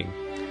is Seeing.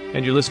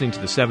 And you're listening to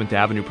the 7th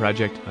Avenue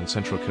Project on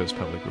Central Coast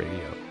Public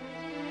Radio.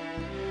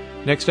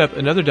 Next up,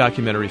 another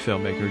documentary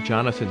filmmaker,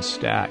 Jonathan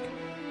Stack.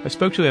 I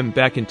spoke to him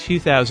back in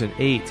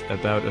 2008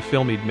 about a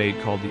film he'd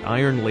made called The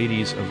Iron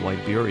Ladies of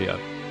Liberia.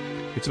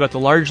 It's about the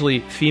largely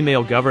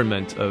female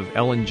government of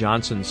Ellen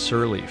Johnson's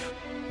Sirleaf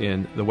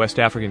in the West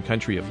African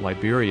country of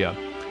Liberia.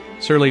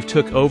 Sirleaf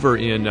took over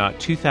in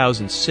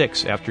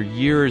 2006 after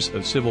years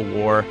of civil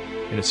war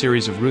and a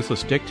series of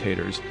ruthless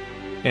dictators,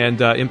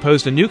 and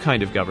imposed a new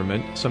kind of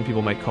government. Some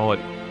people might call it,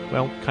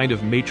 well, kind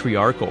of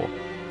matriarchal.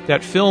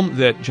 That film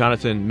that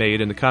Jonathan made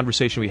and the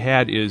conversation we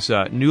had is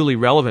newly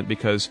relevant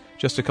because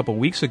just a couple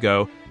weeks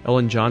ago,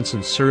 Ellen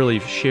Johnson's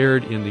Sirleaf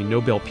shared in the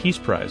Nobel Peace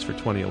Prize for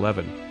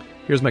 2011.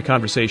 Here's my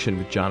conversation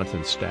with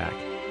Jonathan Stack.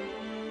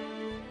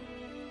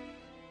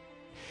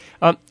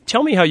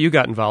 Tell me how you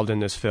got involved in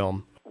this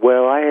film.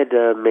 Well, I had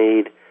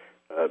made,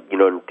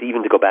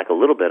 even to go back a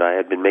little bit, I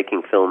had been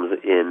making films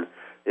in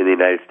the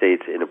United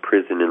States in a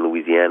prison in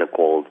Louisiana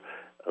called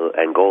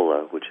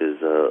Angola, which is,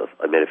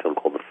 I made a film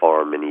called The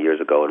Farm many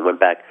years ago and went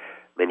back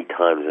many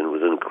times, and it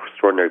was an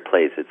extraordinary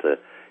place. It's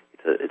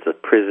a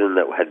prison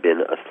that had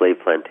been a slave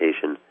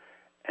plantation,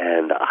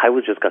 and I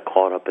just got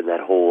caught up in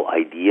that whole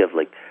idea of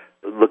like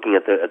looking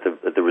at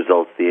the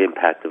results, the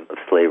impact of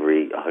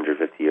slavery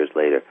 150 years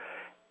later.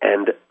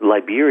 And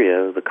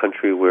Liberia, the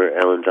country where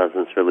Ellen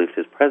Johnson Sirleaf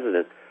is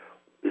president,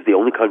 is the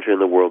only country in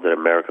the world that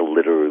America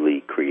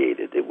literally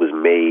created. It was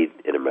made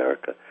in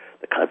America.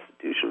 The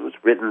Constitution was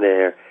written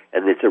there,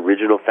 and its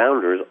original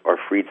founders are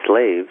freed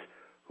slaves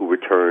who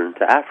returned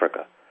to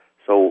Africa.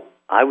 So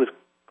I was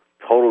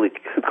totally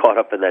caught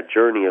up in that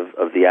journey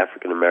of the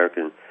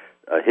African-American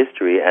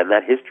history, and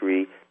that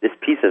history, this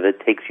piece of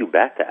it, takes you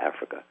back to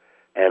Africa.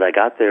 And I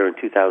got there in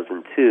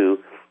 2002,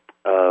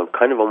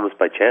 kind of almost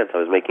by chance.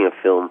 I was making a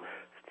film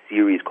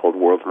series called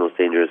World's Most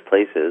Dangerous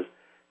Places,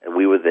 and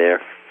we were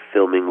there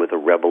filming with a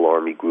rebel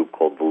army group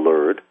called the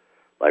LURD,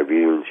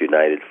 Liberians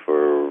United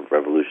for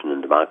Revolution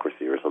and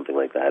Democracy or something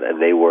like that,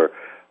 and they were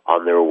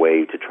on their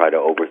way to try to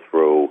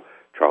overthrow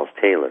Charles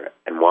Taylor.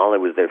 And while I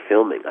was there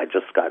filming, I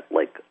just got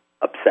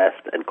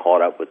obsessed and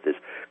caught up with this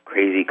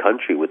crazy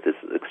country, with this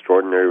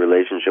extraordinary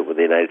relationship with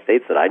the United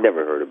States that I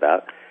never heard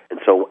about.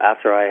 And so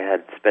after I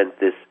had spent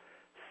this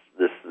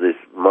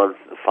month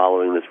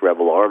following this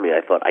rebel army,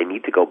 I thought I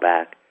need to go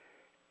back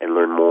and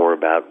learn more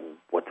about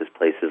what this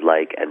place is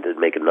like and to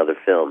make another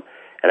film.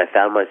 And I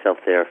found myself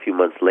there a few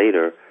months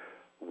later,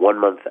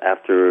 1 month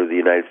after the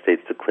United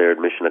States declared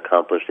mission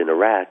accomplished in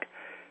Iraq,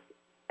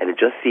 and it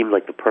just seemed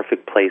like the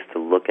perfect place to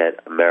look at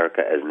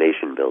America as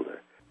nation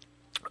builder.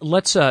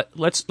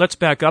 Let's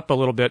back up a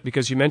little bit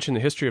because you mentioned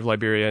the history of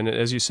Liberia, and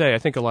as you say, I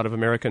think a lot of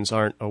Americans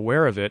aren't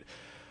aware of it.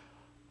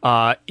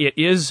 It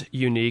is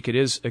unique. It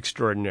is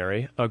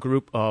extraordinary. A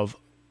group of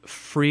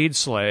freed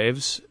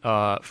slaves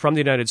from the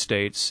United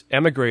States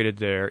emigrated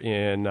there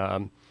in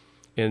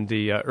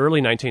the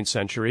early 19th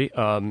century,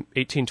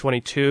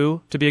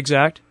 1822 to be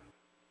exact.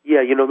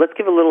 Yeah, let's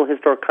give a little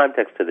historic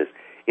context to this.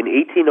 In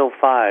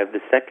 1805, the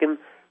second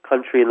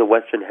country in the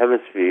Western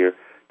Hemisphere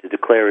to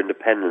declare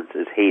independence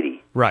is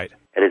Haiti. Right.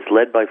 And it's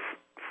led by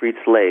freed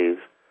slaves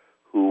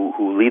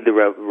who lead the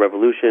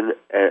revolution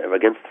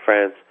against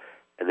France,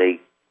 and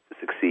they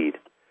succeed.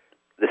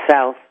 The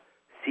South,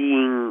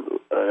 seeing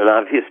an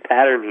obvious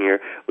pattern here,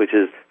 which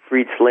is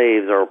freed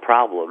slaves are a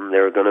problem.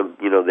 They're going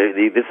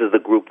to, this is the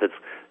group that's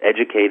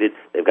educated,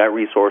 they've got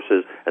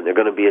resources, and they're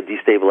going to be a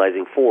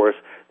destabilizing force.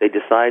 They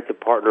decide to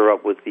partner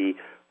up with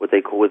what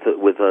they call with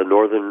a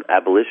northern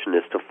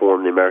abolitionist to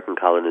form the American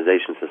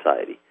Colonization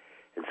Society.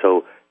 And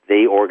so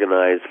they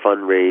organize,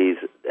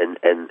 fundraise,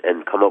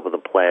 and come up with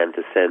a plan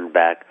to send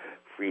back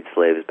freed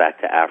slaves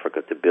back to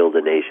Africa to build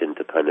a nation,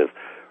 to kind of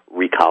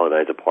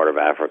recolonize a part of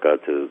Africa,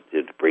 to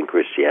bring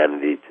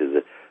Christianity to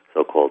the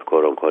so-called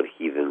quote-unquote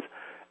heathens.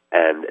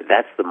 And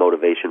that's the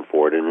motivation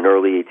for it. And in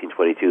early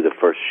 1822, the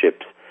first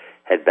ships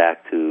head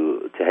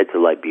to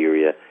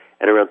Liberia.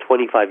 And around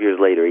 25 years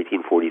later,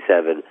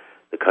 1847,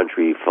 the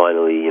country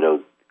finally,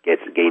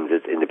 gains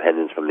its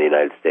independence from the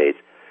United States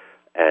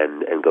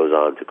and goes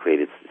on to create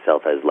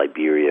itself as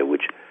Liberia,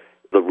 which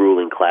the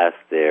ruling class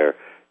there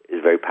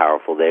is very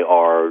powerful. They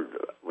are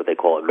what they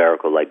call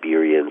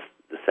Americo-Liberians,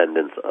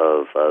 descendants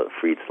of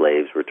freed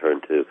slaves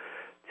returned to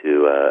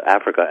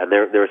Africa, and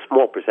they're a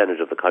small percentage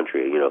of the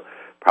country,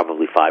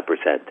 probably 5%.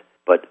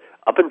 But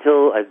I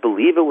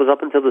believe it was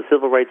up until the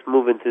civil rights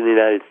movement in the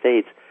United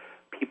States,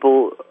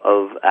 people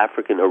of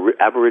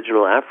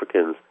Aboriginal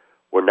Africans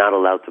were not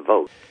allowed to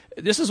vote.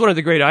 This is one of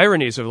the great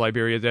ironies of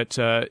Liberia,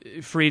 that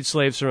freed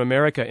slaves from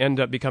America end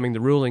up becoming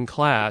the ruling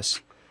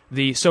class.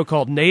 the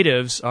so-called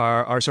natives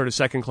are sort of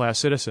second-class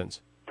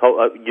citizens.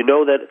 You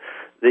know that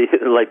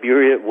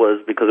Liberia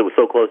was, because it was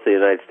so close to the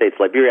United States,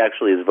 Liberia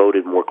actually has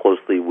voted more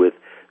closely with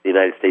the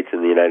United States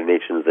and the United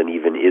Nations than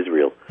even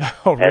Israel.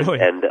 Oh, really?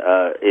 And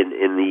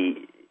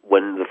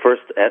when the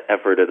first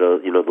effort at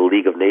the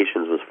League of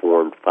Nations was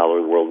formed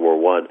following World War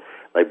I,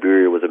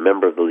 Liberia was a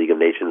member of the League of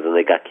Nations, and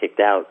they got kicked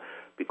out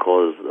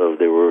because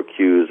they were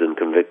accused and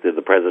convicted.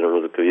 The president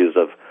was accused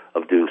of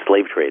doing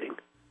slave trading.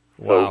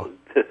 Wow.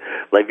 So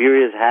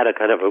Liberia's had a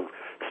kind of a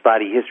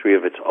spotty history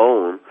of its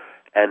own,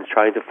 and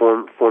trying to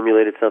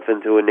formulate itself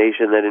into a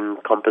nation that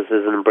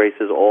encompasses and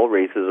embraces all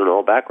races and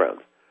all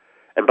backgrounds.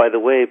 And by the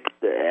way,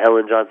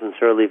 Ellen Johnson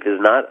Sirleaf is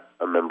not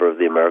a member of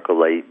the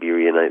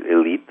Americo-Liberian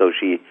elite, though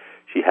she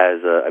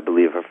has, I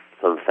believe,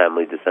 some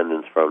family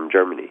descendants from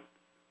Germany.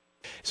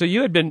 So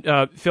you had been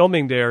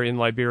filming there in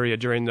Liberia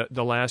during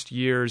the last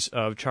years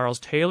of Charles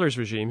Taylor's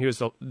regime. He was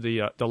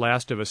the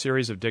last of a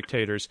series of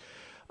dictators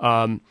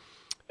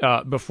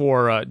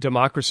before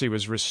democracy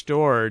was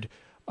restored.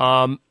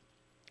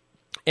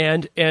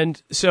 And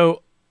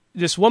so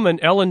this woman,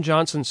 Ellen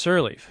Johnson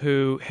Sirleaf,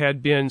 who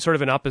had been sort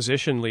of an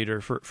opposition leader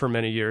for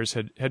many years,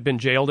 had been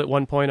jailed at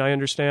one point, I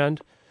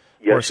understand,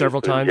 yes, or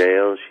several times. In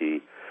jail.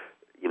 She,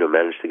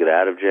 managed to get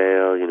out of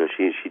jail.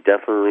 She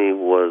definitely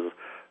was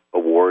a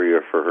warrior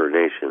for her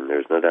nation.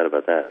 There's no doubt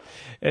about that.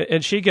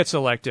 And she gets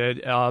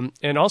elected,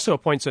 and also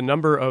appoints a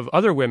number of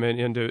other women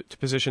into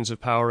positions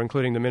of power,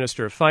 including the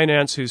Minister of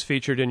Finance, who's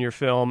featured in your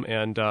film,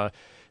 and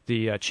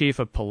the Chief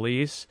of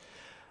Police.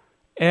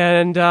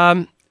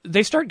 And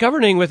they start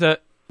governing with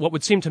what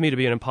would seem to me to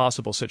be an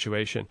impossible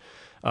situation.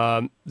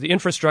 The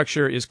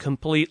infrastructure is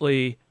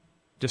completely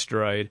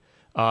destroyed.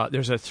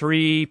 There's a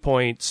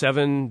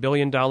 $3.7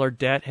 billion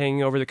debt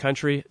hanging over the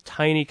country,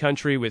 tiny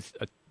country with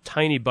a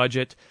tiny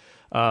budget.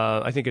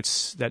 I think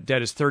that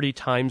debt is 30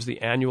 times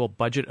the annual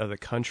budget of the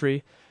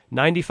country,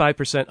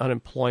 95%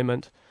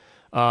 unemployment.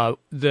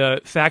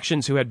 The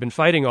factions who had been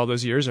fighting all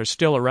those years are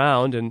still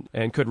around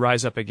and could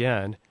rise up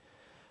again.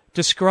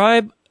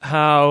 Describe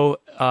how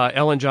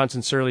Ellen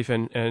Johnson Sirleaf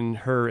and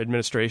her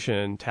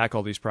administration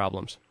tackle these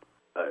problems.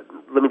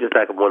 Let me just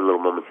back up one little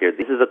moment here.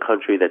 This is a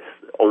country that's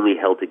only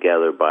held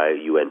together by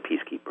UN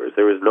peacekeepers.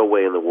 There is no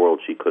way in the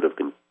world she could have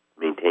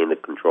maintained the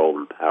control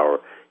and power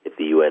if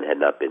the UN had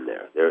not been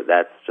there.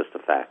 That's just a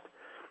fact.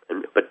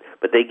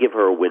 But they give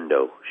her a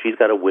window. She's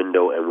got a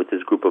window, and with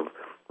this group of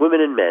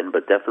women and men,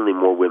 but definitely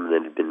more women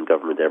than had been in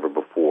government ever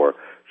before,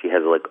 she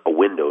has a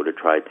window to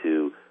try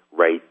to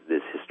right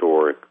this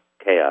historic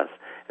chaos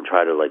and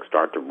try to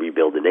start to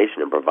rebuild the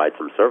nation and provide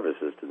some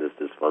services to this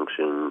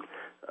dysfunction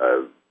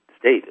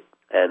state.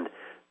 And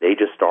they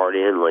just start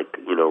in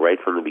right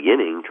from the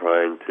beginning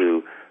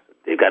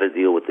they've got to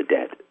deal with the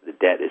debt. The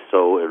debt is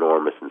so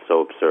enormous and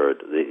so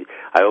absurd.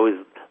 I always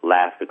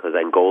laugh because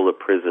Angola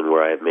prison,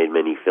 where I have made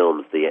many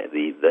films, the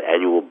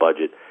annual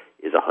budget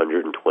is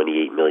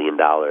 $128 million.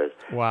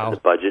 Wow. And the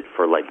budget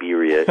for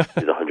Liberia is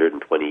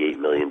 $128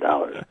 million.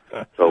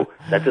 So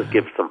that just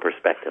gives some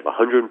perspective.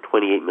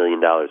 $128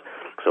 million.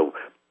 So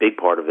big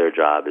part of their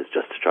job is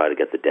just to try to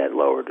get the debt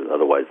lowered.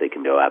 Otherwise, they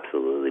can do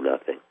absolutely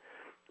nothing.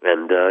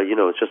 And,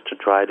 it's just to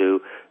try to,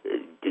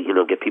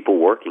 get people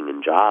working in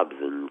jobs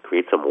and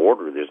create some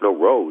order. There's no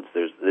roads.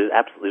 There's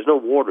no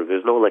water.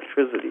 There's no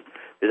electricity.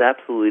 There's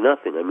absolutely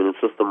nothing. I mean, it's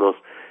just the most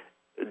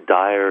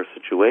dire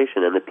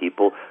situation, and the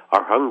people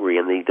are hungry,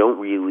 and they don't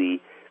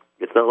really,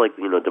 it's not like,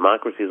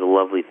 democracy is a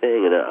lovely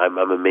thing, and I'm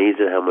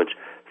amazed at how much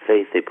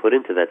faith they put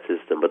into that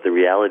system, but the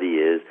reality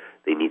is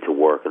they need to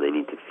work, and they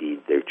need to feed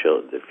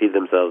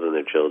themselves and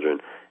their children,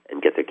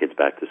 and get their kids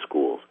back to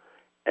schools.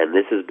 And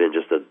this has been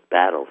just a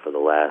battle for the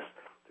last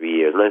 3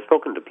 years. And I've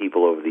spoken to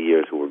people over the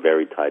years who were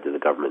very tied to the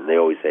government, and they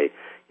always say,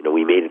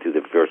 we made it through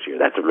the first year.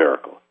 That's a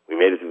miracle. We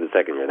made it through the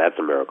second year. That's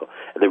a miracle.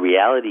 And the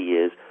reality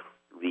is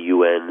the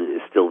UN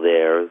is still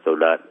there, though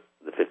not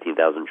the 15,000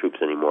 troops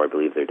anymore. I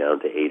believe they're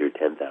down to 8,000 or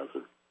 10,000.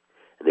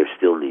 And they're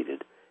still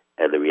needed.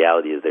 And the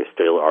reality is they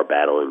still are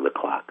battling the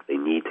clock. They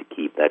need to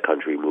keep that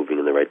country moving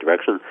in the right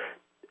direction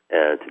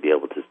to be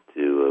able to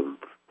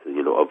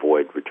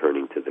avoid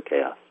returning to the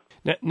chaos.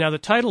 Now, the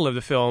title of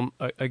the film,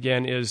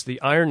 again, is The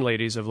Iron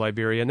Ladies of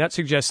Liberia, and that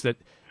suggests that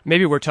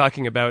maybe we're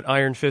talking about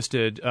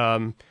iron-fisted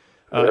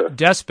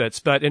despots,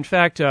 but in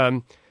fact,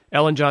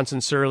 Ellen Johnson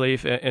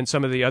Sirleaf and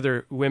some of the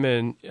other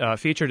women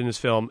featured in this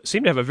film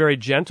seem to have a very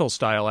gentle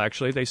style,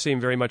 actually. They seem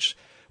very much,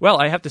 well,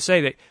 I have to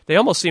say, they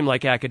almost seem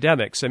like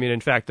academics. I mean,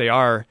 in fact, they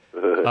are.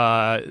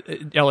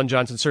 Ellen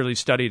Johnson Sirleaf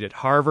studied at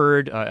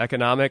Harvard,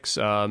 economics.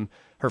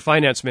 Her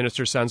finance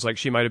minister sounds like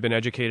she might have been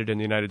educated in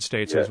the United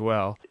States as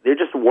well. There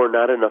just were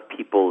not enough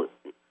people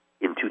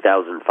in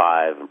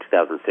 2005 and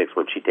 2006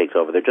 when she takes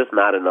over. There are just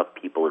not enough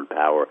people in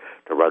power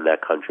to run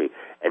that country.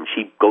 And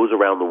she goes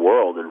around the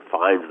world and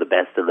finds the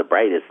best and the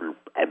brightest and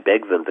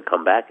begs them to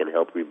come back and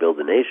help rebuild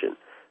the nation.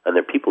 And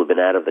there are people who've been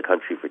out of the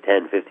country for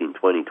 10, 15,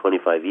 20,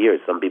 25 years.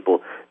 Some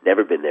people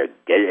never been there,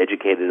 get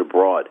educated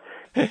abroad.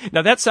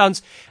 Now that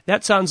sounds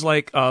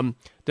like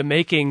the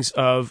makings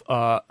of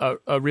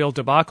a real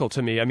debacle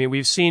to me. I mean,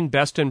 we've seen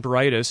best and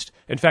brightest.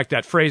 In fact,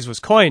 that phrase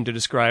was coined to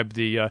describe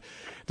the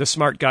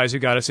smart guys who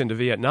got us into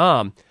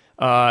Vietnam.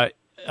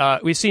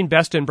 We've seen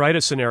best and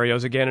brightest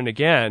scenarios again and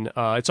again.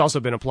 It's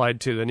also been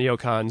applied to the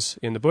neocons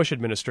in the Bush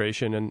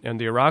administration and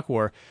the Iraq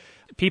War.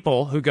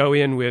 People who go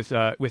in with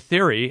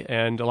theory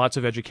and lots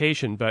of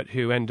education, but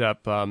who end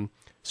up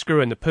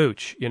screwing the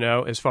pooch,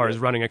 as far as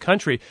running a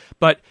country.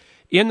 But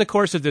in the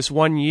course of this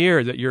 1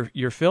 year that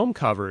your film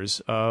covers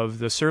of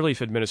the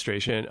Sirleaf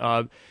administration,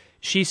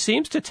 she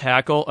seems to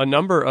tackle a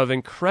number of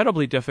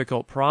incredibly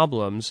difficult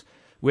problems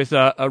with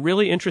a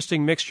really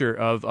interesting mixture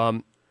of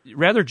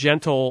rather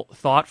gentle,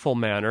 thoughtful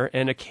manner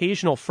and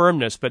occasional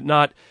firmness, but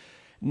not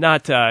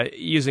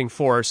using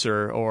force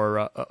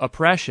or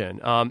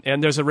oppression.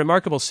 And there's a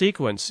remarkable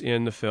sequence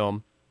in the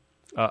film,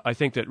 I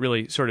think, that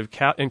really sort of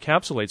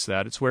encapsulates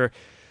that. It's where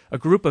a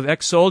group of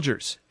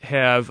ex-soldiers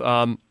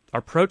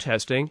are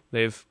protesting.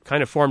 They've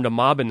kind of formed a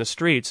mob in the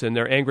streets, and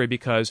they're angry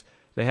because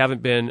they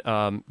haven't been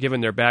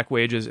given their back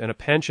wages and a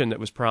pension that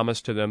was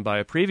promised to them by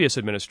a previous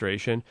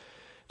administration.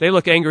 They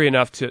look angry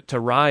enough to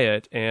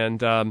riot,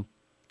 and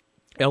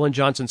Ellen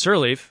Johnson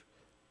Sirleaf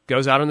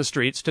goes out on the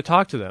streets to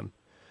talk to them.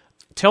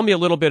 Tell me a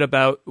little bit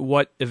about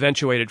what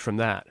eventuated from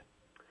that.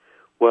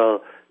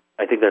 Well,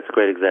 I think that's a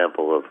great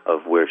example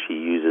of where she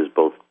uses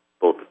both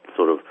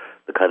sort of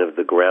the kind of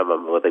the grandma,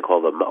 what they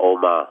call the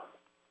Oma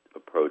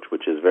approach,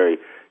 which is very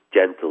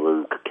gentle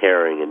and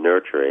caring and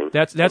nurturing.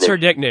 That's her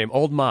nickname,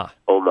 Old Ma.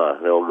 Oma,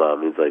 the Old Ma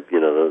means like,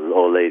 the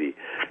old lady.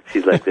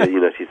 She's like the,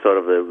 she's sort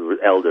of the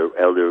elder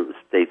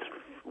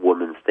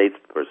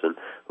statesperson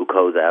who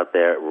goes out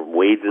there,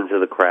 wades into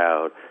the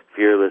crowd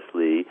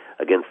fearlessly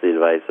against the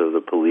advice of the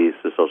police,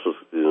 the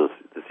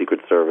the Secret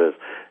Service,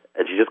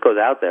 and she just goes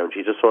out there and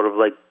she just sort of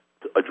like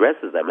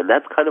addresses them, and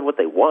that's kind of what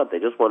they want. They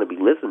just want to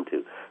be listened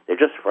to. They're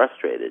just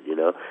frustrated,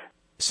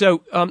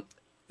 So,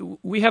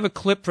 we have a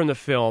clip from the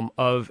film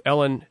of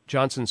Ellen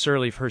Johnson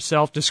Sirleaf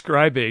herself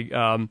describing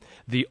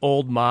the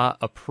Old Ma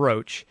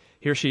approach.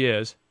 Here she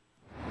is.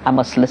 I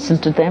must listen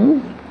to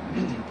them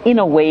in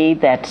a way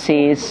that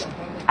says,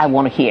 I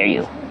want to hear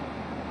you.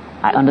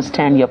 I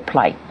understand your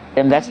plight.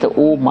 And that's the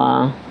Old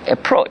Ma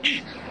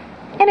approach.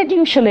 And it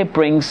usually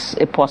brings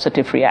a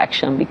positive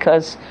reaction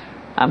because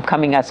I'm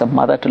coming as a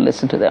mother to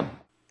listen to them.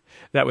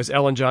 That was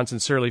Ellen Johnson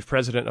Sirleaf,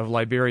 president of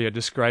Liberia,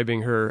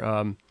 describing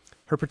her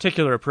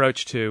particular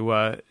approach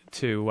to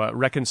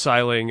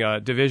reconciling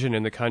division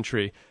in the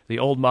country, the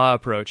Old Ma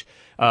approach,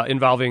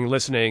 involving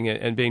listening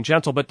and being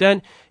gentle. But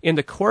then, in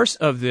the course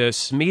of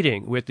this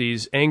meeting with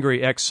these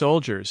angry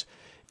ex-soldiers,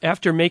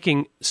 after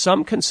making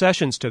some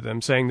concessions to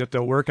them, saying that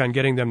they'll work on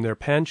getting them their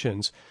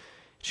pensions,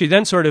 she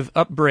then sort of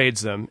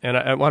upbraids them, and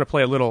I want to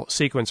play a little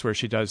sequence where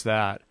she does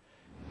that.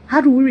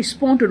 How do we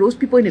respond to those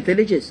people in the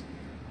villages?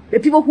 The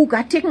people who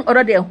got taken out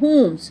of their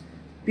homes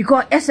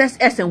because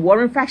SSS and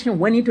Warren faction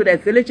went into their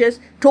villages,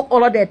 took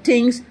all of their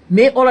things,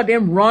 made all of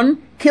them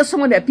run, killed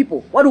some of their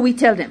people. What do we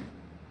tell them?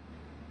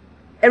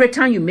 Every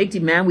time you make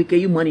demand, we give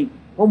you money.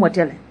 What more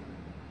tell them?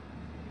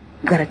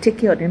 You got to take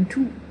care of them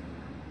too.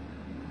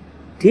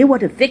 They were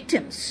the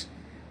victims.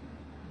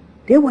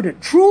 They were the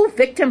true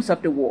victims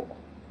of the war.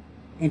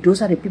 And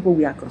those are the people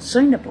we are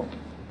concerned about.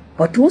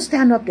 But don't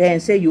stand up there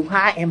and say you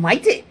high and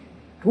mighty.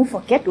 Don't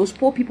forget those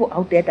poor people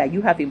out there that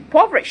you have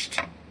impoverished.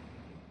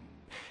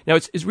 Now,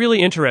 it's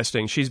really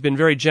interesting. She's been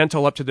very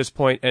gentle up to this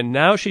point, and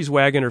now she's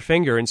wagging her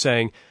finger and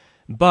saying,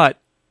 but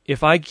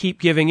if I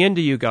keep giving in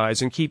to you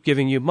guys and keep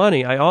giving you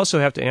money, I also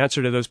have to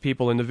answer to those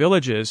people in the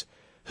villages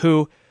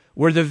who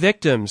were the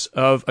victims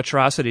of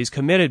atrocities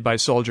committed by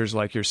soldiers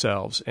like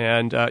yourselves.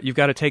 And you've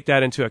got to take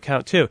that into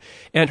account, too.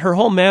 And her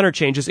whole manner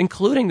changes,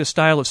 including the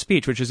style of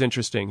speech, which is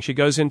interesting. She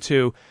goes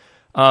into,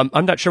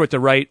 I'm not sure what the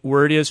right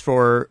word is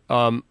for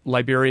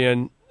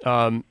Liberian,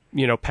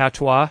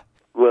 patois.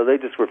 Well, they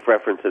just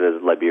reference it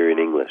as Liberian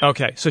English.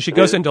 Okay, so she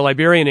goes into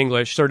Liberian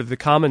English, sort of the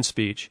common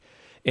speech,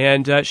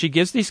 and she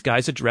gives these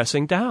guys a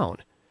dressing down.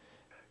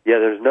 Yeah,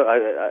 there's no,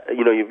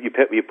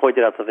 you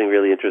pointed out something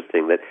really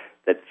interesting,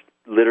 that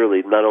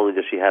literally not only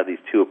does she have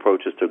these two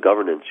approaches to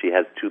governance, she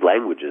has two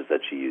languages that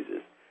she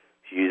uses.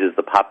 She uses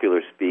the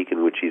popular speak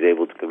in which she's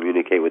able to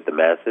communicate with the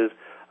masses,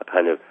 a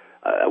kind of,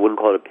 I wouldn't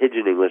call it a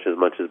pidgin English as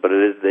much as, but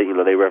it is,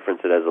 they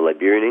reference it as a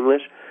Liberian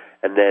English,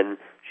 and then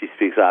she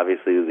speaks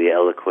obviously the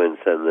eloquence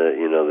and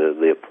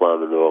the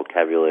aplomb and the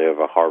vocabulary of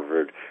a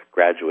Harvard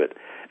graduate.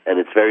 And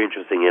it's very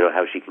interesting,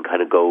 how she can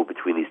kind of go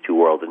between these two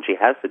worlds, and she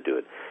has to do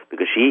it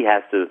because she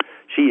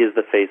is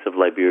the face of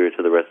Liberia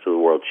to the rest of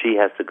the world. She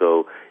has to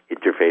go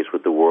interface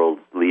with the world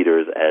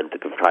leaders and to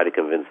try to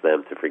convince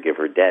them to forgive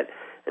her debt.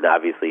 And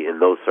obviously, in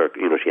those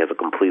circles, she has a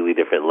completely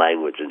different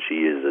language, and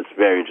it's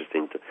very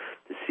interesting to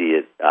see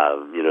it,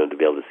 to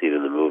be able to see it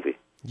in the movie.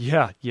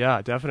 Yeah,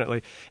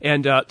 definitely.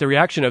 And the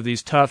reaction of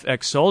these tough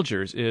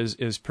ex-soldiers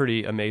is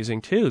pretty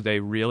amazing, too. They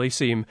really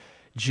seem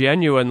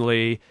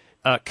genuinely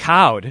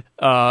cowed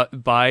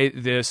by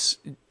this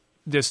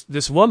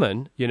this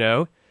woman,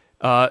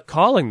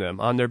 calling them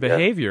on their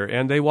behavior,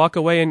 and they walk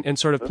away and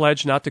sort of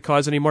pledge not to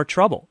cause any more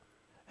trouble.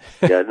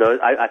 Yeah, no,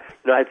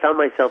 I found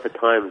myself at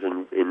times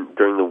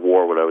during the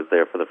war when I was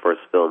there for the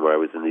first film, where I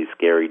was in these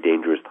scary,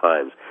 dangerous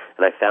times,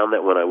 and I found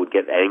that when I would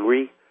get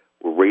angry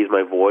or raise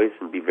my voice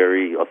and be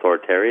very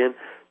authoritarian,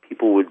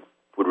 people would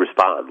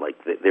respond. Like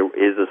there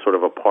is a sort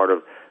of a part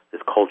of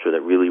this culture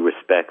that really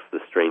respects the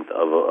strength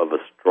of a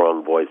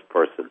strong-voiced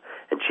person,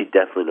 and she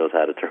definitely knows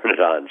how to turn it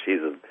on. She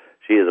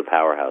is a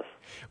powerhouse.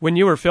 When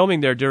you were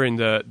filming there during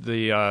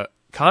the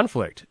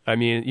conflict, I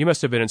mean, you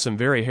must have been in some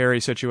very hairy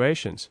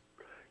situations.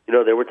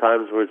 There were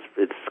times where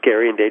it's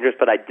scary and dangerous,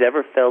 but I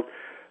never felt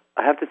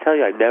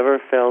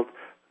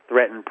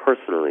threatened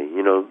personally.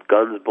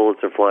 Guns, bullets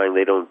are flying,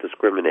 they don't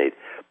discriminate.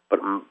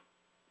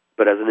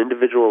 But as an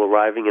individual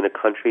arriving in a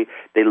country,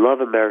 they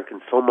love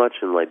Americans so much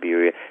in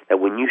Liberia that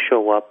when you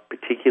show up,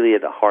 particularly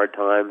at the hard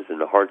times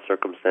and the hard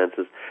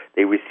circumstances,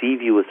 they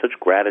receive you with such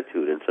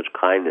gratitude and such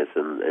kindness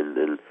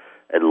and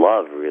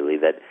love, really,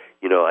 that,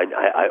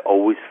 I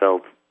always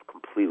felt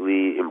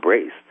completely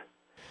embraced.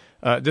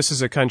 This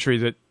is a country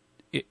that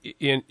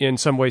in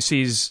some way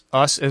sees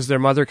us as their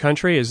mother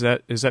country. Is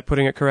that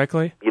putting it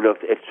correctly?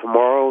 If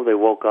tomorrow they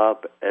woke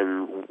up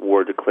and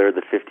were declared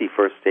the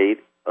 51st state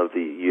of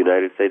the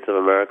United States of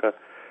America,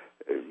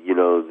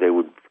 they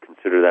would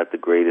consider that the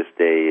greatest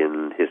day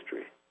in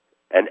history.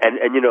 And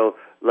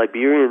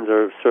Liberians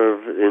are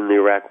served in the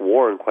Iraq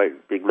War in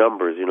quite big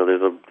numbers.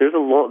 There's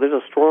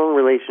a strong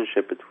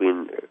relationship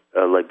between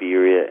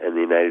Liberia and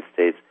the United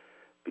States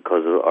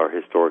because of our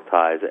historic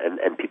ties,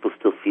 and people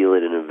still feel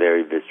it in a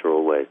very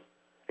visceral way.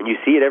 And you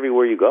see it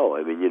everywhere you go.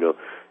 I mean,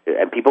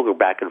 and people go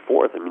back and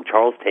forth. I mean,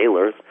 Charles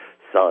Taylor's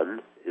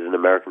son is an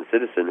American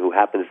citizen who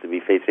happens to be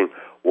facing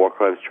war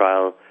crimes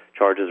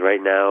charges right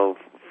now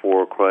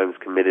for crimes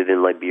committed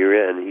in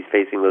Liberia, and he's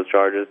facing those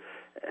charges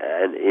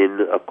and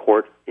in a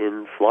court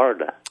in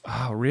Florida.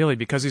 Oh, really?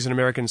 Because he's an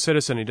American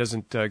citizen, he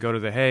doesn't go to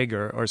The Hague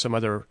or some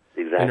other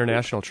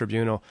international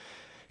tribunal.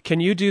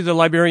 Can you do the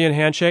Liberian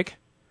handshake?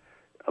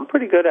 I'm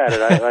pretty good at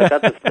it. I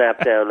got the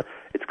snap down.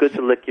 It's good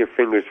to lick your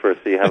fingers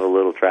first so you have a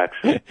little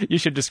traction. You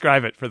should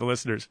describe it for the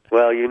listeners.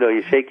 Well, you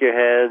shake your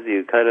hands,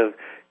 you kind of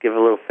give a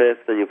little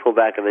fist, then you pull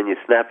back, and then you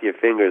snap your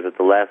fingers at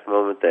the last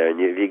moment there. And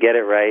if you get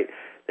it right,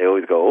 they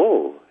always go,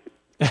 oh.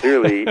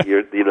 Clearly, they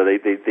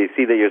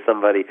see that you're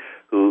somebody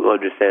who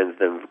understands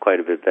them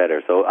quite a bit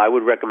better. So I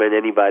would recommend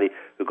anybody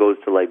who goes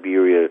to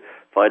Liberia,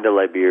 find a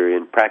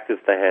Liberian, practice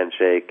the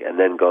handshake, and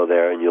then go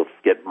there, and you'll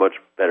get much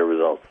better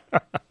results.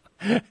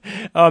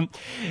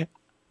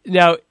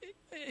 Now,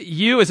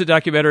 you as a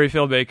documentary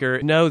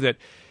filmmaker know that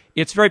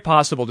it's very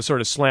possible to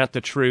sort of slant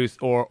the truth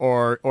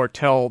or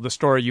tell the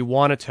story you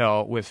want to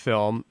tell with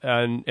film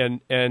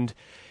and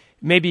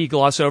maybe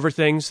gloss over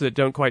things that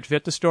don't quite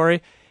fit the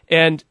story.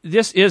 And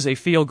this is a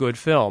feel-good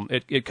film.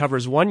 It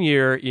covers 1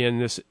 year in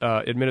this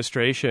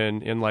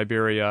administration in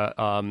Liberia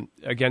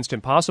against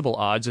impossible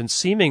odds and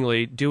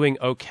seemingly doing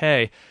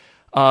okay.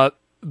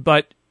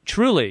 But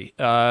truly,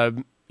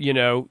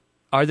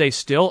 are they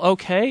still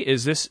okay?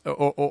 Is this,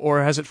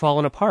 or has it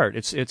fallen apart?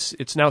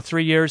 It's now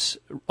 3 years,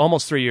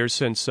 almost 3 years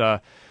since the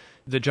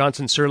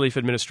Johnson Sirleaf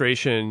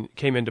administration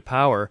came into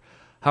power.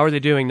 How are they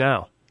doing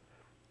now?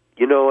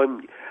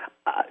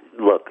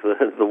 Look,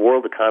 the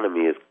world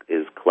economy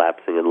is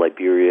collapsing, and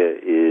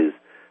Liberia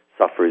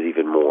suffers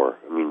even more.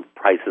 I mean,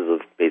 prices of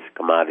basic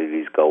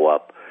commodities go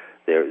up.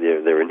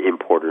 They're an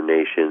importer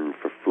nation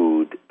for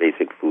food,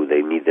 basic food.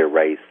 They need their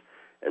rice,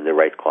 and their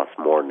rice costs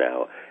more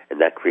now. And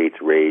that creates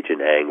rage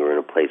and anger in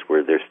a place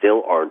where there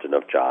still aren't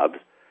enough jobs,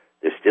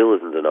 there still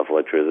isn't enough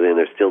electricity, and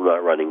they're still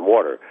not running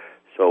water.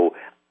 So,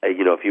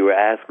 if you were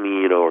ask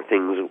me, are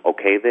things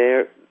okay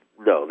there?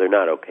 No, they're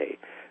not okay.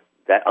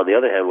 That, on the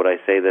other hand, would I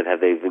say that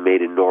have they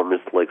made enormous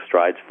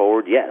strides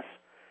forward? Yes.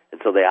 And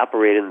so they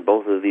operate in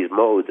both of these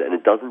modes, and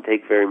it doesn't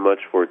take very much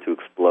for it to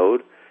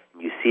explode.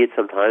 You see it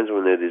sometimes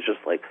when there's just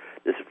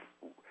this.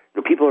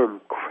 People are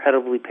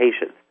incredibly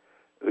patient.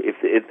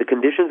 If the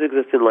conditions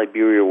exist in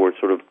Liberia were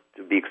sort of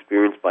to be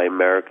experienced by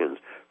Americans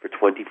for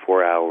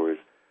 24 hours,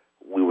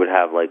 we would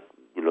have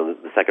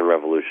the second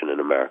revolution in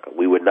America.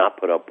 We would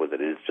not put up with it.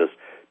 It's just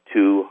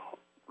too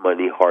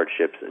many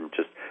hardships and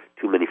just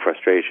too many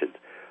frustrations.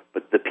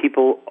 But the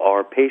people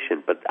are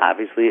patient, but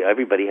obviously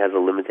everybody has a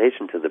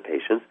limitation to the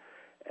patience.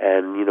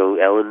 And,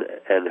 Ellen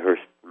and her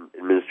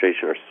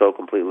administration are so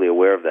completely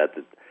aware of that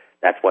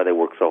that's why they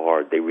work so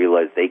hard. They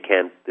realize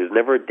there's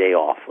never a day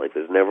off.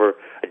 There's never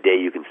a day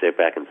you can sit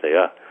back and say,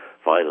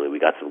 finally, we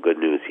got some good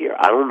news here.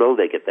 I don't know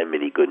they get that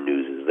many good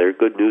newses. Their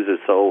good news is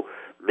so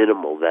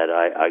minimal that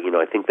I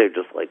think they're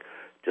just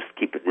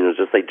keep it,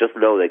 they just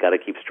know they got to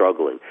keep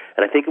struggling.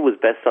 And I think it was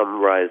best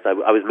summarized.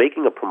 I was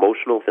making a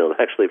promotional film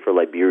actually for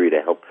Liberia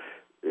to help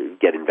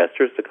get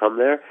investors to come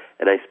there,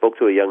 and I spoke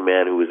to a young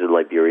man who was in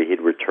Liberia. He'd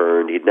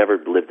returned. He'd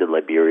never lived in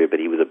Liberia, but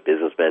he was a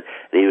businessman,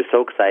 and he was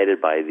so excited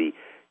by the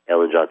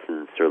Ellen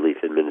Johnson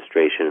Sirleaf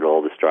administration and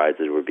all the strides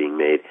that were being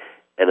made.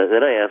 And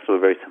then I asked him a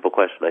very simple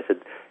question. I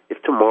said,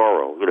 if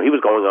tomorrow, he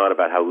was going on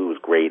about how it was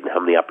great and how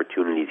many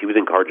opportunities. He was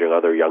encouraging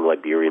other young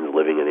Liberians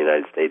living in the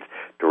United States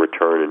to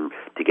return, and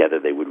together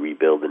they would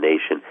rebuild the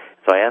nation.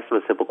 So I asked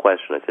him a simple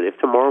question. I said, if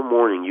tomorrow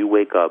morning you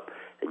wake up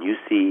and you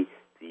see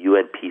the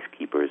UN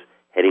peacekeepers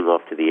heading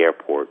off to the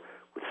airport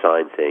with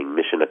signs saying,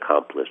 mission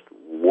accomplished,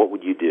 what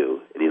would you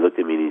do? And he looked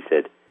at me and he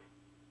said,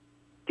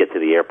 get to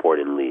the airport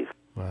and leave.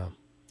 Wow.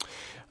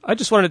 I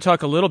just wanted to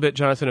talk a little bit,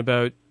 Jonathan,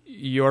 about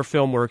your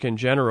film work in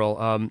general.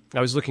 I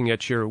was looking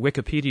at your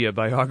Wikipedia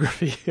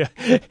biography,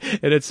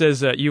 and it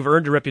says you've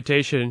earned a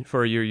reputation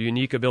for your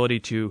unique ability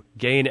to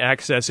gain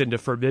access into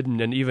forbidden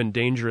and even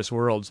dangerous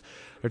worlds.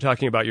 They're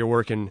talking about your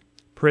work in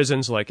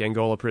prisons like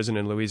Angola Prison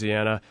in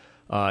Louisiana,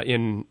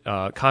 in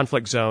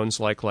conflict zones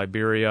like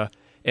Liberia,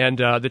 and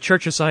the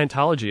Church of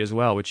Scientology as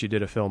well, which you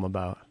did a film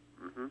about.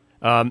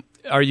 Mm-hmm.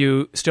 Are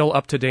you still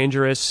up to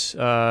dangerous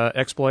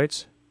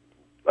exploits?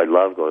 I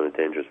love going to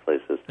dangerous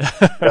places.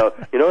 So,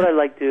 you know what I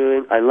like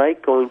doing? I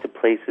like going to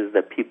places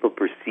that people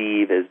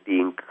perceive as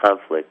being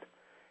conflict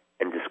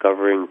and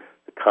discovering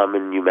the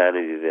common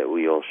humanity that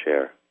we all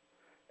share.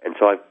 And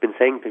so I've been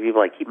saying to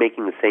people, I keep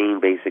making the same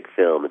basic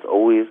film. It's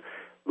always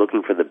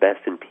looking for the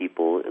best in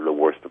people in the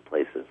worst of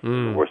places,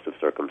 the worst of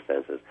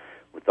circumstances,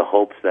 with the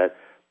hopes that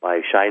by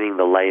shining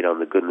the light on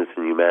the goodness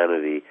and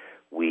humanity,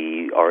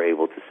 we are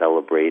able to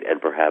celebrate and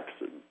perhaps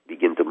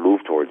begin to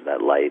move towards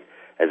that light,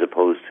 as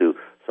opposed to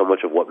so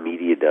much of what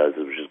media does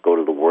is just go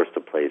to the worst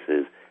of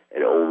places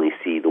and only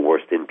see the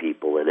worst in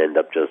people and end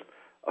up just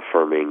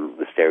affirming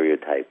the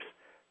stereotypes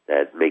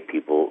that make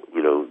people,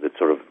 that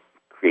sort of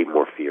create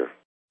more fear.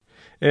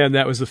 And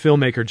that was the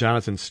filmmaker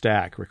Jonathan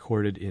Stack,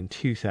 recorded in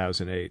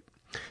 2008.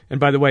 And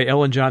by the way,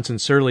 Ellen Johnson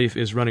Sirleaf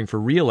is running for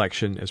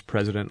re-election as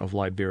president of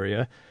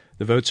Liberia.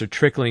 The votes are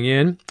trickling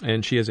in,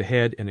 and she is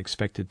ahead and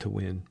expected to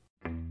win.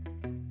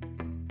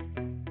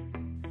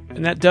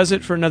 And that does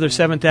it for another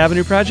 7th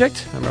Avenue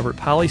Project. I'm Robert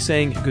Polly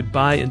saying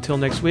goodbye until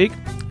next week.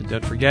 And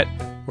don't forget,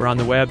 we're on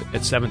the web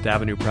at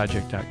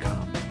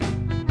 7thavenueproject.com.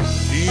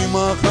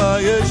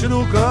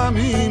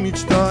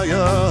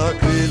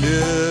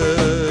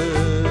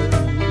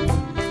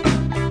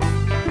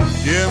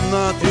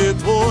 Темноте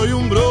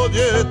твоем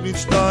бродит,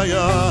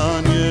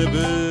 мечтая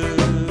небе.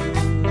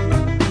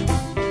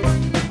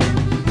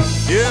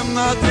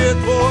 Темноте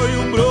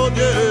твоем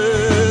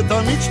бродит,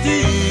 а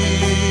мечты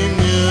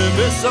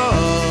небеса.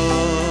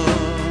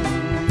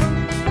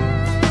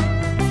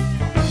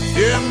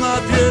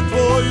 Темноте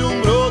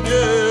твоем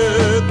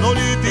бродит, но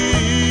летишь.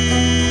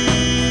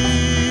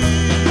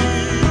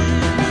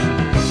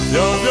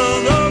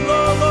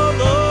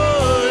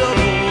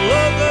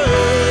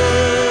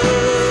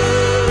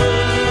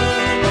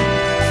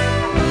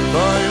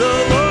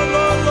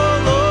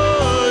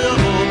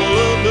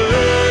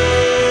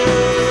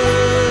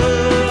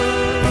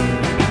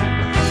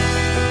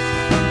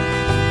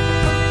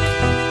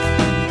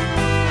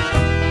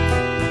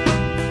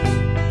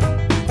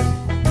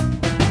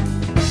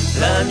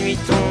 La nuit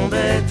tombe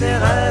et tes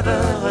rêves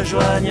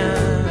rejoignent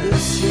le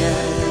ciel.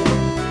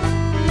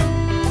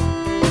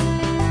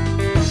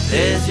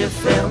 Les yeux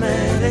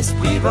fermés,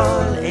 l'esprit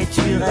vole et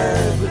tu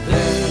rêves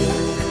d'eux.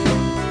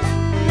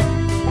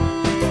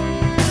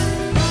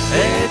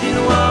 Et du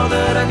noir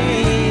de la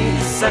nuit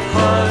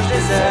s'accrochent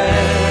des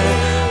ailes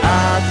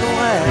à ton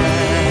rêve.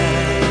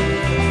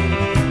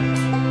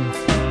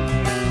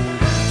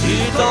 Tu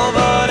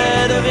t'envoles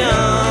et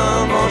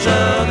deviens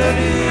mangeur de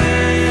lune.